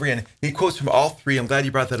 over and over again. He quotes from all 3. I'm glad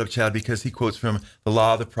you brought that up, Chad, because he quotes from the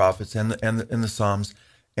law, the prophets, and the Psalms.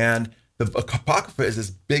 And the Apocrypha is this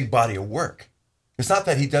big body of work. It's not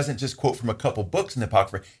that he doesn't just quote from a couple books in the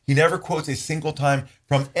Apocrypha. He never quotes a single time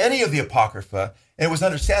from any of the Apocrypha. And it was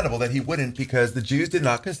understandable that he wouldn't, because the Jews did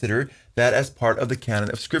not consider that as part of the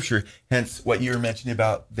canon of Scripture. Hence, what you were mentioning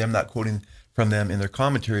about them not quoting from them in their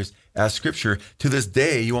commentaries as Scripture. To this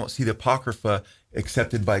day, you won't see the Apocrypha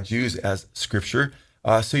accepted by Jews as Scripture.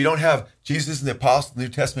 So you don't have Jesus and the Apostles, the New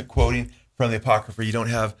Testament quoting from the Apocrypha. You don't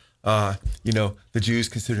have, the Jews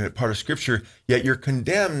considering it part of Scripture. Yet you're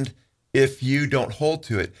condemned if you don't hold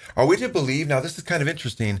to it. Are we to believe, now this is kind of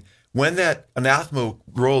interesting, when that anathema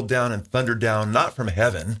rolled down and thundered down, not from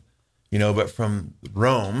heaven, but from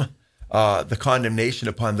Rome, the condemnation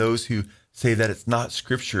upon those who say that it's not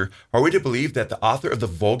Scripture, are we to believe that the author of the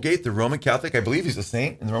Vulgate, the Roman Catholic, I believe he's a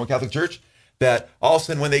saint in the Roman Catholic Church, that all of a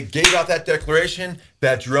sudden when they gave out that declaration,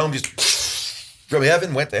 that Jerome just from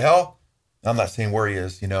heaven went to hell? I'm not saying where he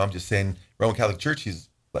is, I'm just saying Roman Catholic Church, he's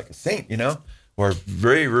like a saint, or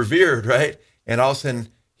very revered, right? And all of a sudden,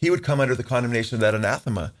 he would come under the condemnation of that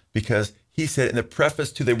anathema because he said in the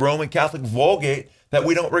preface to the Roman Catholic Vulgate that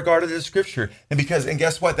we don't regard it as Scripture. And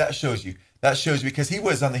guess what? That shows you because he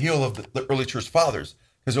was on the heel of the early church fathers.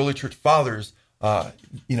 Because early church fathers, the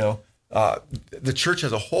church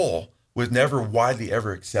as a whole was never widely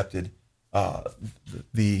ever accepted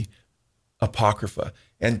the Apocrypha.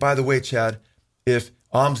 And by the way, Chad, if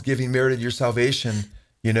almsgiving merited your salvation,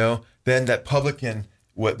 then that publican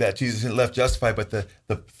that Jesus didn't left justified, but the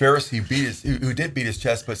Pharisee who did beat his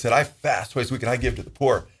chest, but said, I fast twice a week and I give to the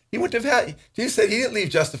poor. He wouldn't have had, Jesus said he didn't leave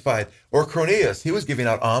justified. Or Cornelius, he was giving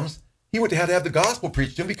out alms. He would have had to have the gospel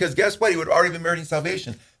preached to him because guess what? He would have already been meriting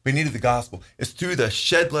salvation. We needed the gospel. It's through the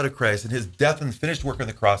shed blood of Christ and his death and finished work on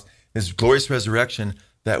the cross, his glorious resurrection,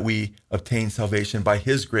 that we obtain salvation by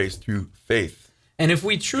his grace through faith. And if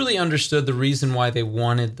we truly understood the reason why they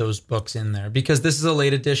wanted those books in there, because this is a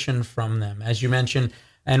late edition from them, as you mentioned,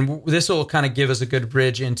 and this will kind of give us a good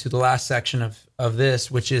bridge into the last section of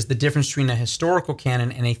this, which is the difference between a historical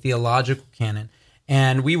canon and a theological canon.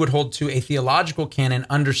 And we would hold to a theological canon,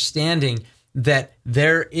 understanding that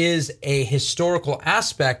there is a historical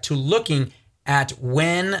aspect to looking at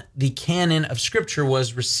when the canon of Scripture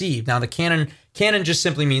was received. Now, the canon just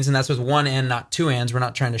simply means, and that's with one N, not two N's. We're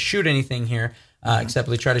not trying to shoot anything here, except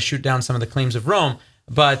we try to shoot down some of the claims of Rome.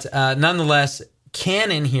 But nonetheless,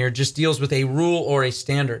 canon here just deals with a rule or a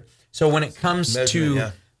standard. So when it comes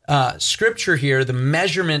to Scripture here, the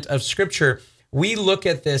measurement of Scripture, we look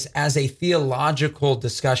at this as a theological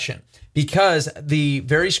discussion, because the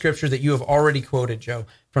very Scripture that you have already quoted, Joe,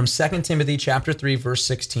 from 2 Timothy chapter 3, verse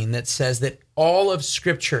 16, that says that all of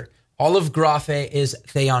Scripture, all of graphe is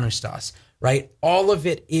theopneustos, right? All of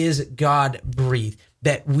it is God-breathed,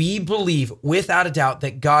 that we believe without a doubt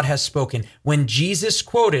that God has spoken. When Jesus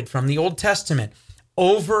quoted from the Old Testament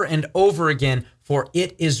over and over again, for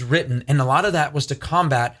it is written, and a lot of that was to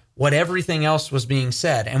combat what everything else was being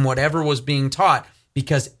said and whatever was being taught,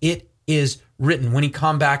 because it is written. When he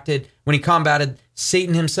combated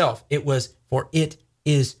Satan himself, it was, for it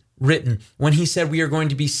is written. When he said we are going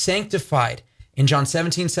to be sanctified in John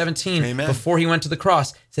 17:17, Amen. Before he went to the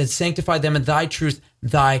cross, said, sanctify them in thy truth,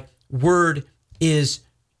 thy word is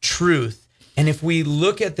truth. And if we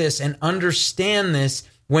look at this and understand this,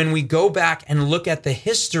 when we go back and look at the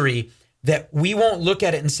history, that we won't look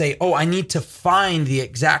at it and say, oh, I need to find the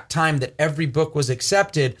exact time that every book was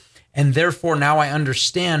accepted, and therefore now I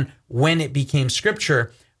understand when it became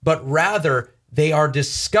Scripture, but rather they are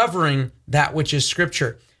discovering that which is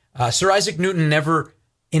Scripture. Sir Isaac Newton never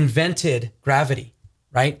invented gravity,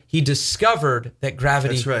 right? He discovered that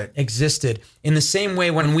gravity existed. In the same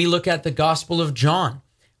way, when we look at the Gospel of John,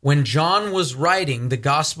 when John was writing the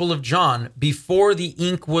Gospel of John, before the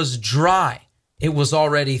ink was dry, it was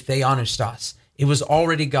already theopneustos. It was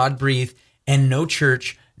already God-breathed, and no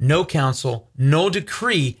church, no council, no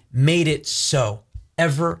decree made it so.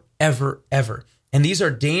 Ever, ever, ever. And these are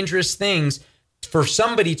dangerous things for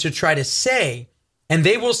somebody to try to say, and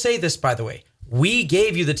they will say this, by the way, we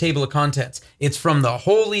gave you the table of contents. It's from the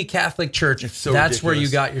Holy Catholic Church. It's so That's ridiculous. where you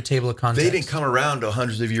got your table of contents. They didn't come around until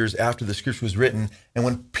hundreds of years after the Scripture was written. And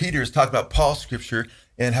when Peter is talking about Paul's Scripture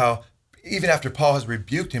and how even after Paul has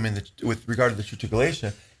rebuked him with regard to the Church of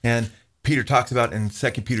Galatia, and Peter talks about in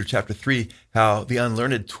 2 Peter chapter 3 how the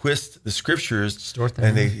unlearned twist the Scriptures,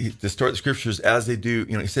 they distort the Scriptures as they do.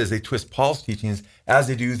 He says they twist Paul's teachings as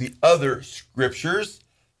they do the other Scriptures.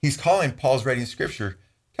 He's calling Paul's writings Scripture.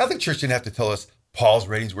 Catholic Church didn't have to tell us Paul's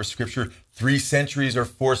writings were Scripture 3 centuries or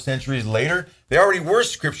 4 centuries later. They already were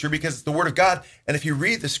Scripture because it's the Word of God. And if you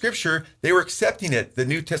read the Scripture, they were accepting it. The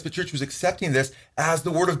New Testament Church was accepting this as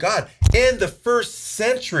the Word of God. In the first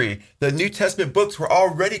century, the New Testament books were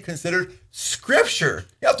already considered Scripture.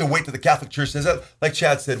 You have to wait till the Catholic Church says that. Like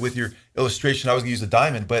Chad said with your illustration, I was going to use a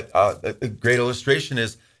diamond, but a great illustration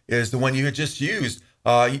is the one you had just used.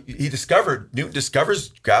 Newton discovers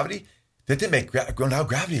gravity. That didn't make now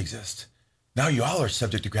gravity exists. Now you all are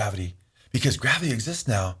subject to gravity because gravity exists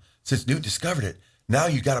now since Newton discovered it. Now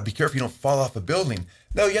you got to be careful you don't fall off a building.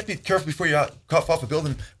 No, you have to be careful before you fall off a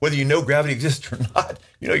building, whether you know gravity exists or not.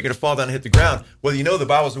 You're going to fall down and hit the ground. Whether you know the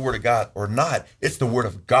Bible is the Word of God or not, it's the Word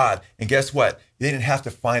of God. And guess what? They didn't have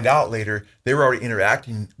to find out later. They were already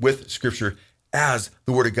interacting with Scripture as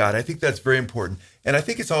the Word of God. I think that's very important. And I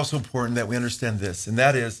think it's also important that we understand this, and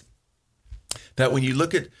that is that when you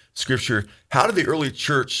look at Scripture, how did the early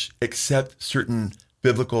church accept certain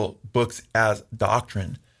biblical books as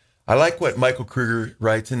doctrine? I like what Michael Kruger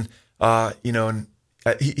writes, and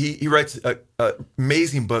he writes an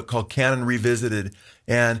amazing book called Canon Revisited,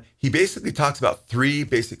 and he basically talks about 3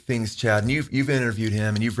 basic things, Chad. And you've interviewed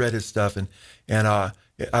him, and you've read his stuff, and I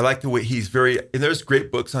like the way he's and there's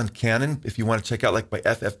great books on canon if you want to check out, like by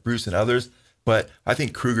F.F. Bruce and others. But I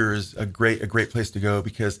think Kruger is a great place to go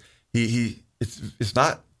because it's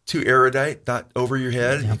not too erudite, not over your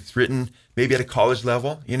head. Yeah. It's written maybe at a college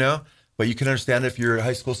level, but you can understand if you're a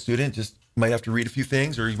high school student, just might have to read a few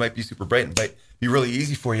things, or you might be super bright and might be really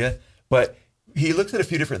easy for you. But he looks at a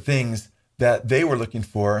few different things that they were looking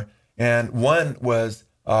for, and one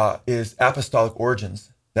is apostolic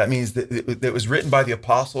origins. That means that it was written by the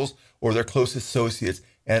apostles or their close associates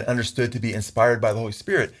and understood to be inspired by the Holy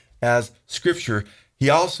Spirit as Scripture. He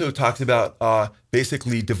also talks about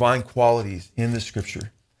basically divine qualities in the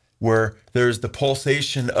Scripture, where there's the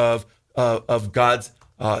pulsation of God's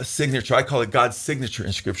signature. I call it God's signature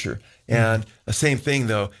in Scripture. And the same thing,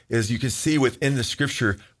 though, is you can see within the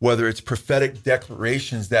Scripture, whether it's prophetic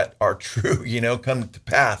declarations that are true, come to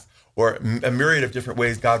pass, or a myriad of different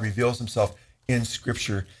ways God reveals himself in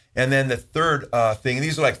Scripture. And then the third thing, and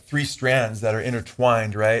these are like three strands that are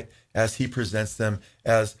intertwined, right, as he presents them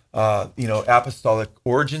as, apostolic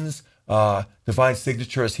origins, divine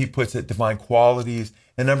signature, as he puts it, divine qualities.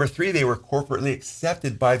 And number three, they were corporately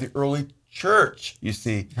accepted by the early church, you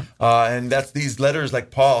see. And that's these letters,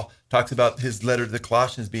 like Paul talks about his letter to the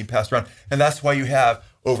Colossians being passed around. And that's why you have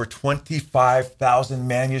over 25,000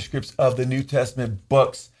 manuscripts of the New Testament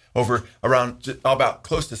books, over around about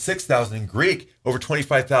close to 6,000 in Greek, over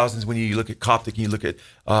 25,000 when you look at Coptic and you look at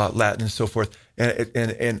Latin and so forth,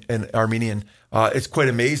 and Armenian. It's quite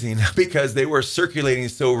amazing because they were circulating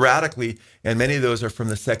so radically, and many of those are from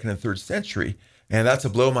the 2nd and 3rd century. And that's a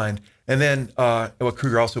blow mind. And then what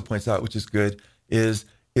Kruger also points out, which is good, is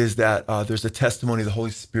that there's a testimony of the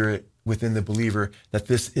Holy Spirit within the believer that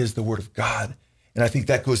this is the Word of God. And I think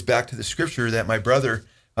that goes back to the scripture that my brother,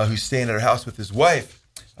 who's staying at our house with his wife,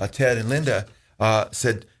 Ted and Linda,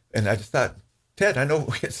 said, and I just thought, Ted, I know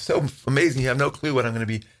it's so amazing. You have no clue what I'm going to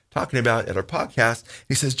be talking about at our podcast.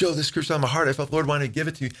 He says, Joe, this scripture on my heart, I felt the Lord wanted to give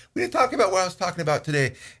it to you. We didn't talk about what I was talking about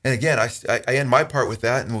today. And again, I end my part with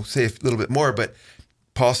that, and we'll say a little bit more, but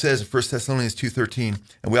Paul says in 1 Thessalonians 2:13,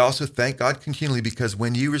 and we also thank God continually because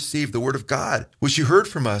when you received the word of God, which you heard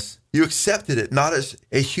from us, you accepted it not as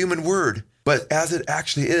a human word, but as it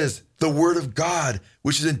actually is, the word of God,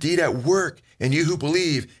 which is indeed at work in you who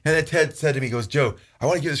believe. And then Ted said to me, he goes, Joe, I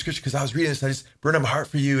want to give the scripture because I was reading this and I just burned on my heart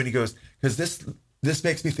for you. And he goes, because this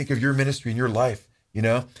makes me think of your ministry and your life,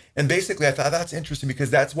 And basically I thought that's interesting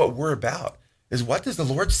because that's what we're about, is what does the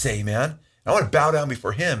Lord say, man? I want to bow down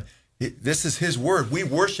before him. This is his word. We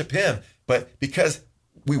worship him. But because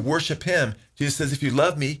we worship him, Jesus says, if you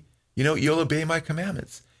love me, you'll obey my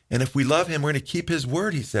commandments. And if we love him, we're going to keep his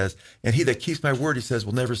word, he says. And he that keeps my word, he says,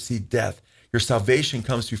 will never see death. Your salvation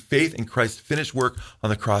comes through faith in Christ's finished work on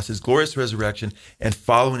the cross, his glorious resurrection, and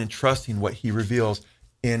following and trusting what he reveals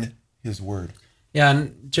in his word. Yeah,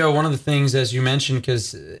 and Joe, one of the things, as you mentioned,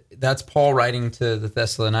 because that's Paul writing to the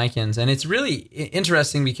Thessalonians, and it's really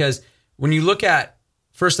interesting because when you look at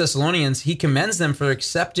 1 Thessalonians, he commends them for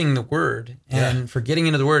accepting the word and for getting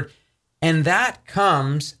into the word. And that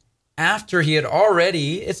comes after he had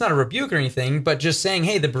already, it's not a rebuke or anything, but just saying,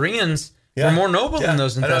 hey, the Bereans were more noble than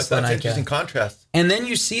those in Thessalonica. That's interesting contrast. And then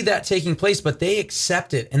you see that taking place, but they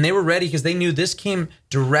accept it and they were ready because they knew this came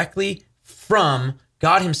directly from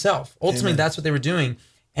God himself. Ultimately, that's what they were doing.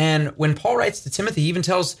 And when Paul writes to Timothy, he even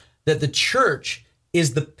tells that the church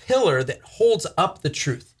is the pillar that holds up the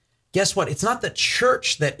truth. Guess what? It's not the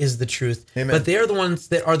church that is the truth, but they're the ones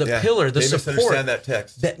that are the pillar, the support that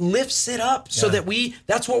text. That lifts it up so that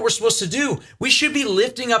that's what we're supposed to do. We should be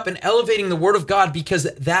lifting up and elevating the word of God because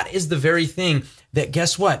that is the very thing that,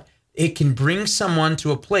 guess what? It can bring someone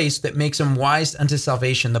to a place that makes them wise unto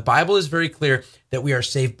salvation. The Bible is very clear that we are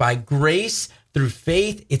saved by grace through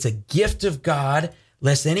faith. It's a gift of God,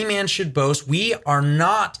 lest any man should boast. We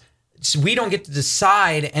don't get to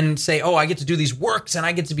decide and say, oh, I get to do these works and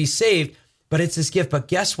I get to be saved, but it's this gift. But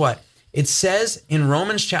guess what? It says in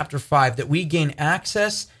Romans chapter 5 that we gain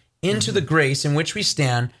access into the grace in which we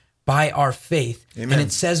stand by our faith. Amen. And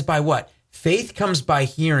it says by what? Faith comes by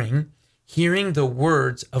hearing the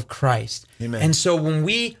words of Christ. Amen. And so when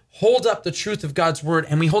we hold up the truth of God's word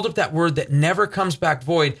and we hold up that word that never comes back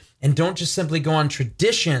void and don't just simply go on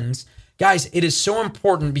traditions, guys, it is so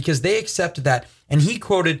important because they accepted that. And he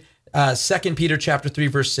quoted 2 Peter chapter 3,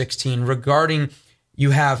 verse 16, regarding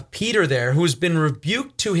you have Peter there who's been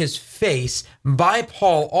rebuked to his face by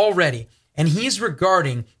Paul already. And he's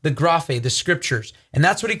regarding the graphe, the scriptures. And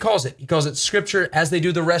that's what he calls it. He calls it scripture as they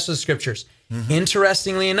do the rest of the scriptures. Mm-hmm.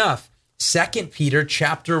 Interestingly enough, 2 Peter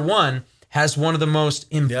chapter 1 has one of the most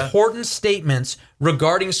important statements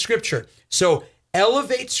regarding scripture. So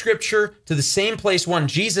elevate scripture to the same place, one,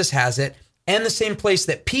 Jesus has it, and the same place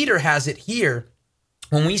that Peter has it here.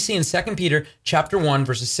 When we see in 2 Peter chapter 1,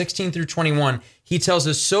 verses 16 through 21, he tells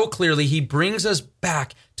us so clearly, he brings us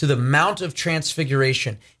back to the Mount of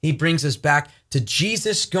Transfiguration. He brings us back to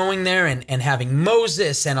Jesus going there and having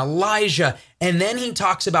Moses and Elijah. And then he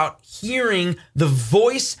talks about hearing the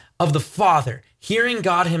voice of the Father, hearing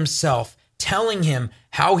God himself, telling him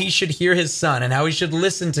how he should hear his son and how he should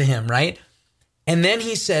listen to him, right? And then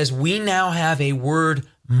he says, we now have a word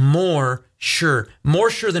more sure. More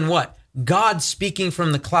sure than what? God speaking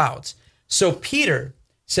from the clouds. So Peter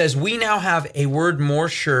says we now have a word more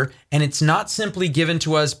sure, and it's not simply given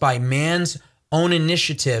to us by man's own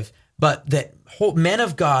initiative, but that men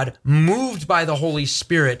of God, moved by the Holy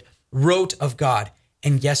Spirit, wrote of God.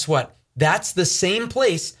 And guess what? That's the same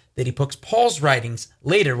place that he puts Paul's writings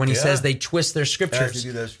later when he says they twist their scriptures. As they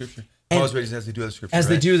do that scripture. Paul's writings as they do other scriptures.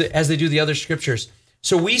 As they do the other scriptures.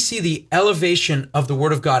 So we see the elevation of the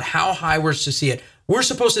word of God, how high we're to see it. We're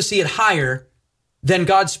supposed to see it higher than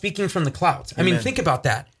God speaking from the clouds. Amen. I mean, think about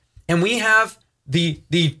that. And we have the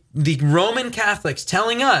Roman Catholics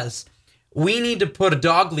telling us we need to put a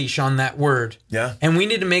dog leash on that word. Yeah. And we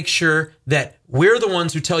need to make sure that we're the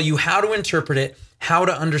ones who tell you how to interpret it, how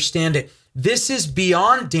to understand it. This is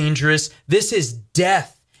beyond dangerous. This is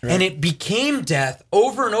death. Right. And it became death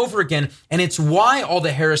over and over again. And it's why all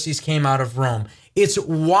the heresies came out of Rome. It's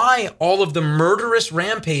why all of the murderous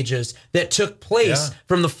rampages that took place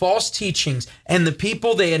from the false teachings and the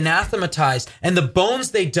people they anathematized and the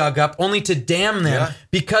bones they dug up only to damn them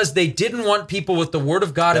because they didn't want people with the word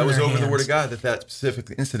of God in their hands. That was over the word of God, that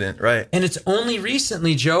specific incident, right? And it's only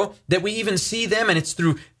recently, Joe, that we even see them, and it's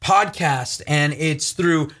through podcasts and it's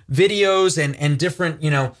through videos and different,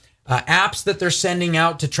 apps that they're sending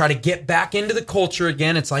out to try to get back into the culture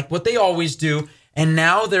again. It's like what they always do. And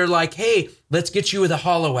now they're like, hey, let's get you with a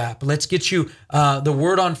Hollow app. Let's get you the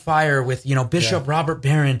Word on Fire with, Bishop Robert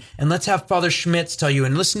Barron. And let's have Father Schmitz tell you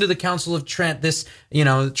and listen to the Council of Trent,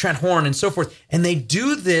 Trent Horn and so forth. And they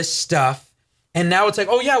do this stuff. And now it's like,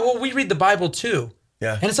 oh, yeah, well, we read the Bible too.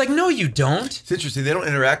 Yeah. And it's like, no, you don't. It's interesting. They don't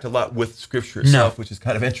interact a lot with Scripture itself, which is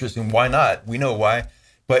kind of interesting. Why not? We know why.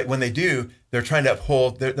 But when they do, they're trying to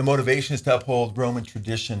uphold, the motivation is to uphold Roman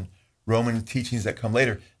tradition, Roman teachings that come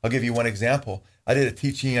later. I'll give you one example. I did a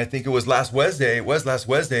teaching, I think it was last Wednesday.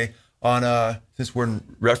 On, since we're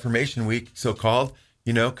in Reformation Week, so-called,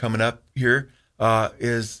 coming up here,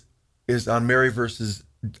 is on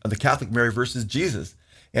the Catholic Mary versus Jesus.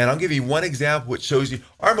 And I'll give you one example which shows you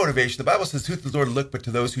our motivation. The Bible says, who does the Lord look but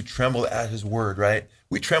to those who tremble at his word, right?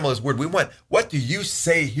 We tremble at his word. We want, what do you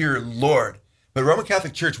say here, Lord? But Roman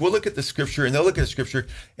Catholic Church will look at the scripture, and they'll look at the scripture,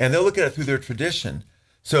 and they'll look at it through their tradition.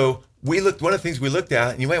 So one of the things we looked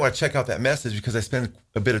at, and you might want to check out that message because I spent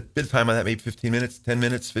a bit of time on that, maybe 15 minutes, 10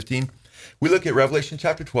 minutes, 15. We look at Revelation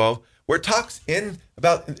chapter 12, where it talks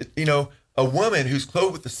about, a woman who's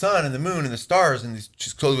clothed with the sun and the moon and the stars, and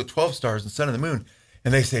she's clothed with 12 stars, the sun and the moon.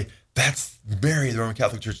 And they say, that's Mary, the Roman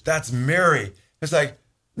Catholic Church. That's Mary. It's like,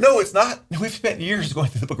 no, it's not. We've spent years going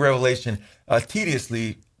through the book of Revelation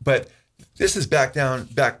tediously, but this is back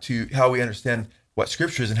to how we understand what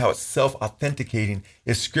Scripture is and how it's self-authenticating.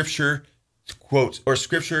 Is Scripture, quotes, or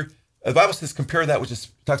Scripture, the Bible says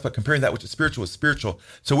talks about comparing that which is spiritual with spiritual.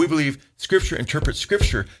 So we believe Scripture interprets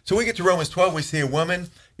Scripture. So we get to Romans 12, we see a woman,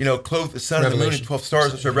 clothed with the sun and the moon and 12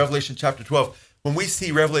 stars. So Revelation chapter 12. When we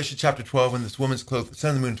see Revelation chapter 12, when this woman's clothed with the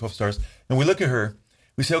sun and the moon and 12 stars, and we look at her,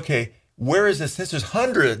 we say, okay, where is this? Since there's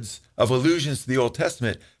hundreds of allusions to the Old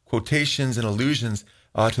Testament, quotations and allusions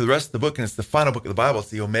to the rest of the book, and it's the final book of the Bible. It's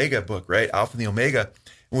the Omega book, right? Alpha and the Omega.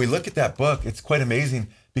 When we look at that book, it's quite amazing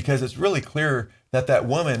because it's really clear that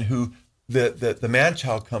woman who the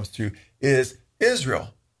man-child comes through is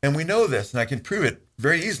Israel. And we know this, and I can prove it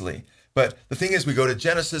very easily. But the thing is, we go to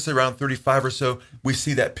Genesis around 35 or so, we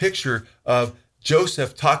see that picture of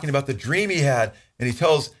Joseph talking about the dream he had, and he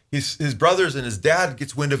tells his brothers, and his dad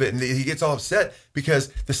gets wind of it, and he gets all upset because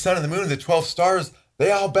the sun and the moon and the 12 stars,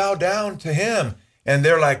 they all bow down to him. And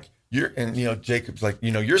they're like, Jacob's like,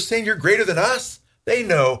 you're saying you're greater than us? They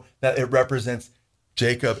know that it represents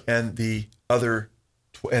Jacob and the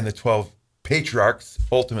 12 patriarchs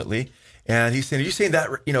ultimately. And he's saying, are you saying that,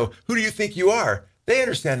 who do you think you are? They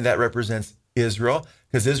understand that represents Israel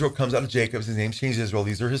because Israel comes out of Jacob. His name's changed Israel.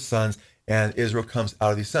 These are his sons, and Israel comes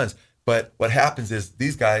out of these sons. But what happens is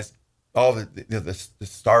these guys, all the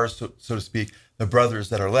stars, so to speak, the brothers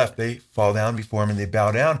that are left, they fall down before him and they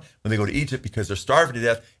bow down when they go to Egypt because they're starving to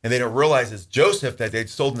death, and they don't realize it's Joseph that they'd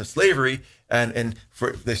sold into slavery and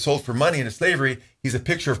they sold for money into slavery. He's a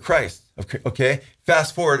picture of Christ. Okay,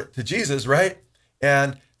 fast forward to Jesus, right?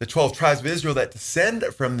 And the 12 tribes of Israel that descend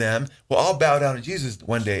from them will all bow down to Jesus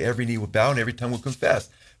one day. Every knee will bow and every tongue will confess.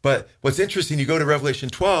 But what's interesting, you go to Revelation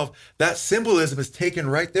 12, that symbolism is taken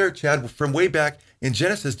right there, Chad, from way back in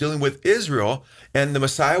Genesis, dealing with Israel, and the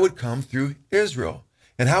Messiah would come through Israel.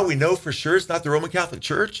 And how we know for sure it's not the Roman Catholic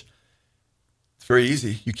Church? It's very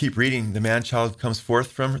easy. You keep reading. The man-child comes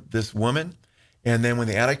forth from this woman, and then when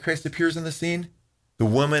the Antichrist appears on the scene, the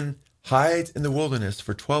woman hides in the wilderness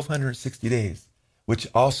for 1,260 days, which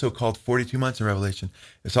also called 42 months in Revelation.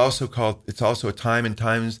 It's also a time and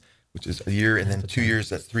times, which is a year, and then 2 years,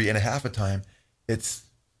 that's 3.5 a time. It's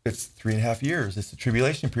it's 3.5 years. It's the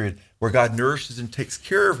tribulation period where God nourishes and takes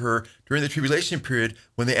care of her during the tribulation period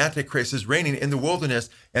when the Antichrist is reigning in the wilderness,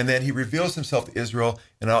 and then he reveals himself to Israel,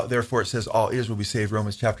 and therefore it says all Israel will be saved,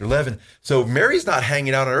 Romans chapter 11. So Mary's not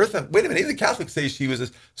hanging out on earth. Wait a minute, even the Catholics say she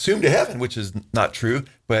was assumed to heaven, which is not true,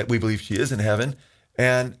 but we believe she is in heaven.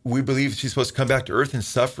 And we believe she's supposed to come back to earth and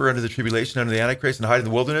suffer under the tribulation, under the Antichrist, and hide in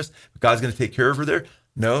the wilderness. But God's going to take care of her there.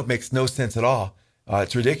 No, it makes no sense at all.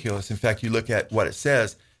 It's ridiculous. In fact, you look at what it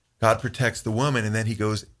says. God protects the woman, and then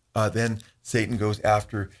then Satan goes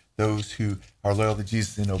after those who are loyal to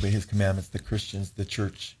Jesus and obey his commandments, the Christians, the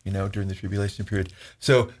church, during the tribulation period.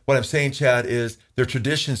 So what I'm saying, Chad, is their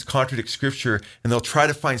traditions contradict Scripture, and they'll try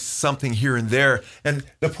to find something here and there. And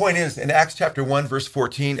the point is, in Acts chapter 1, verse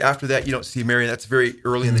 14, after that, you don't see Mary. That's very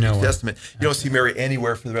early in the New Testament. You don't see Mary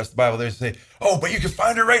anywhere for the rest of the Bible. They say, oh, but you can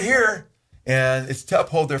find her right here. And it's to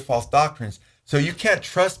uphold their false doctrines. So you can't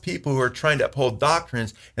trust people who are trying to uphold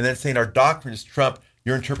doctrines and then saying our doctrines trump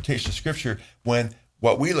your interpretation of Scripture, when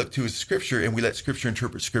what we look to is Scripture, and we let Scripture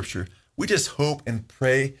interpret Scripture. We just hope and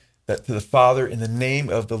pray that to the Father, in the name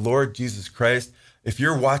of the Lord Jesus Christ, if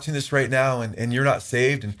you're watching this right now and you're not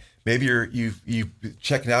saved, and maybe you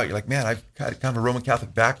checking out, you're like, man, I've got kind of a Roman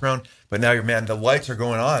Catholic background, but now the lights are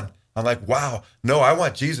going on. I'm like, wow, no, I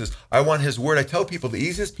want Jesus. I want his word. I tell people the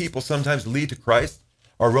easiest people sometimes to lead to Christ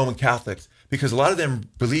are Roman Catholics, because a lot of them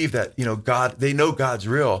believe that, God, they know God's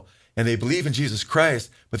real, and they believe in Jesus Christ,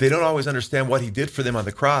 but they don't always understand what he did for them on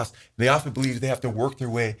the cross. And they often believe they have to work their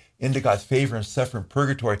way into God's favor and suffer in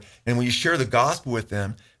purgatory. And when you share the gospel with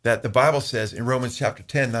them, that the Bible says in Romans chapter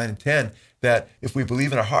 10, 9 and 10, that if we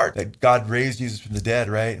believe in our heart that God raised Jesus from the dead,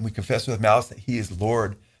 right, and we confess with our mouths that he is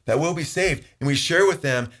Lord, that we'll be saved. And we share with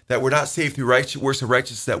them that we're not saved through works of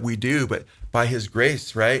righteousness that we do, but by his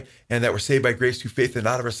grace, right? And that we're saved by grace through faith, and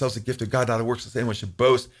not of ourselves, a gift of God, not of works that anyone should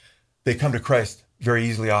boast. They come to Christ very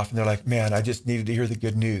easily often. They're like, man, I just needed to hear the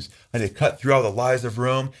good news. I need to cut through all the lies of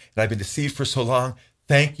Rome, and I've been deceived for so long.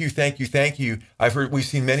 Thank you, thank you, thank you. We've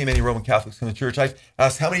seen many, many Roman Catholics come to church. I've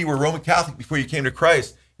asked how many were Roman Catholic before you came to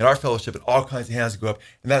Christ in our fellowship, and all kinds of hands go up.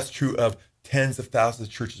 And that's true of tens of thousands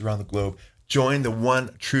of churches around the globe. Join the one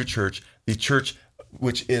true church, the church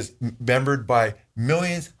which is membered by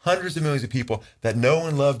millions, hundreds of millions of people that know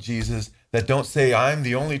and love Jesus, that don't say, I'm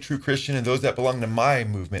the only true Christian and those that belong to my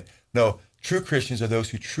movement. No, true Christians are those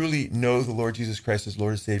who truly know the Lord Jesus Christ as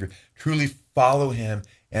Lord and Savior, truly follow him,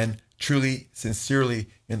 and truly, sincerely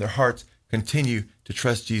in their hearts continue to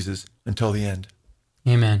trust Jesus until the end.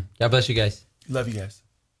 Amen. God bless you guys. Love you guys.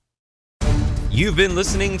 You've been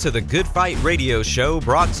listening to the Good Fight Radio Show,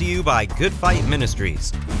 brought to you by Good Fight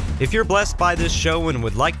Ministries. If you're blessed by this show and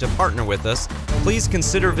would like to partner with us, please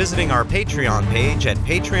consider visiting our Patreon page at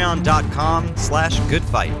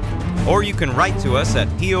patreon.com/goodfight. Or you can write to us at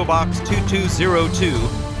P.O. Box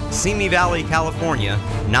 2202, Simi Valley, California,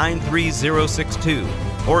 93062.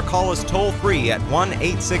 Or call us toll-free at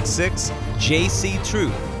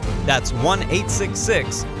 1-866-JC-TRUTH. That's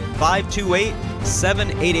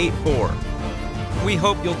 1-866-528-7884. We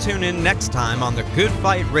hope you'll tune in next time on the Good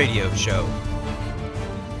Fight Radio Show.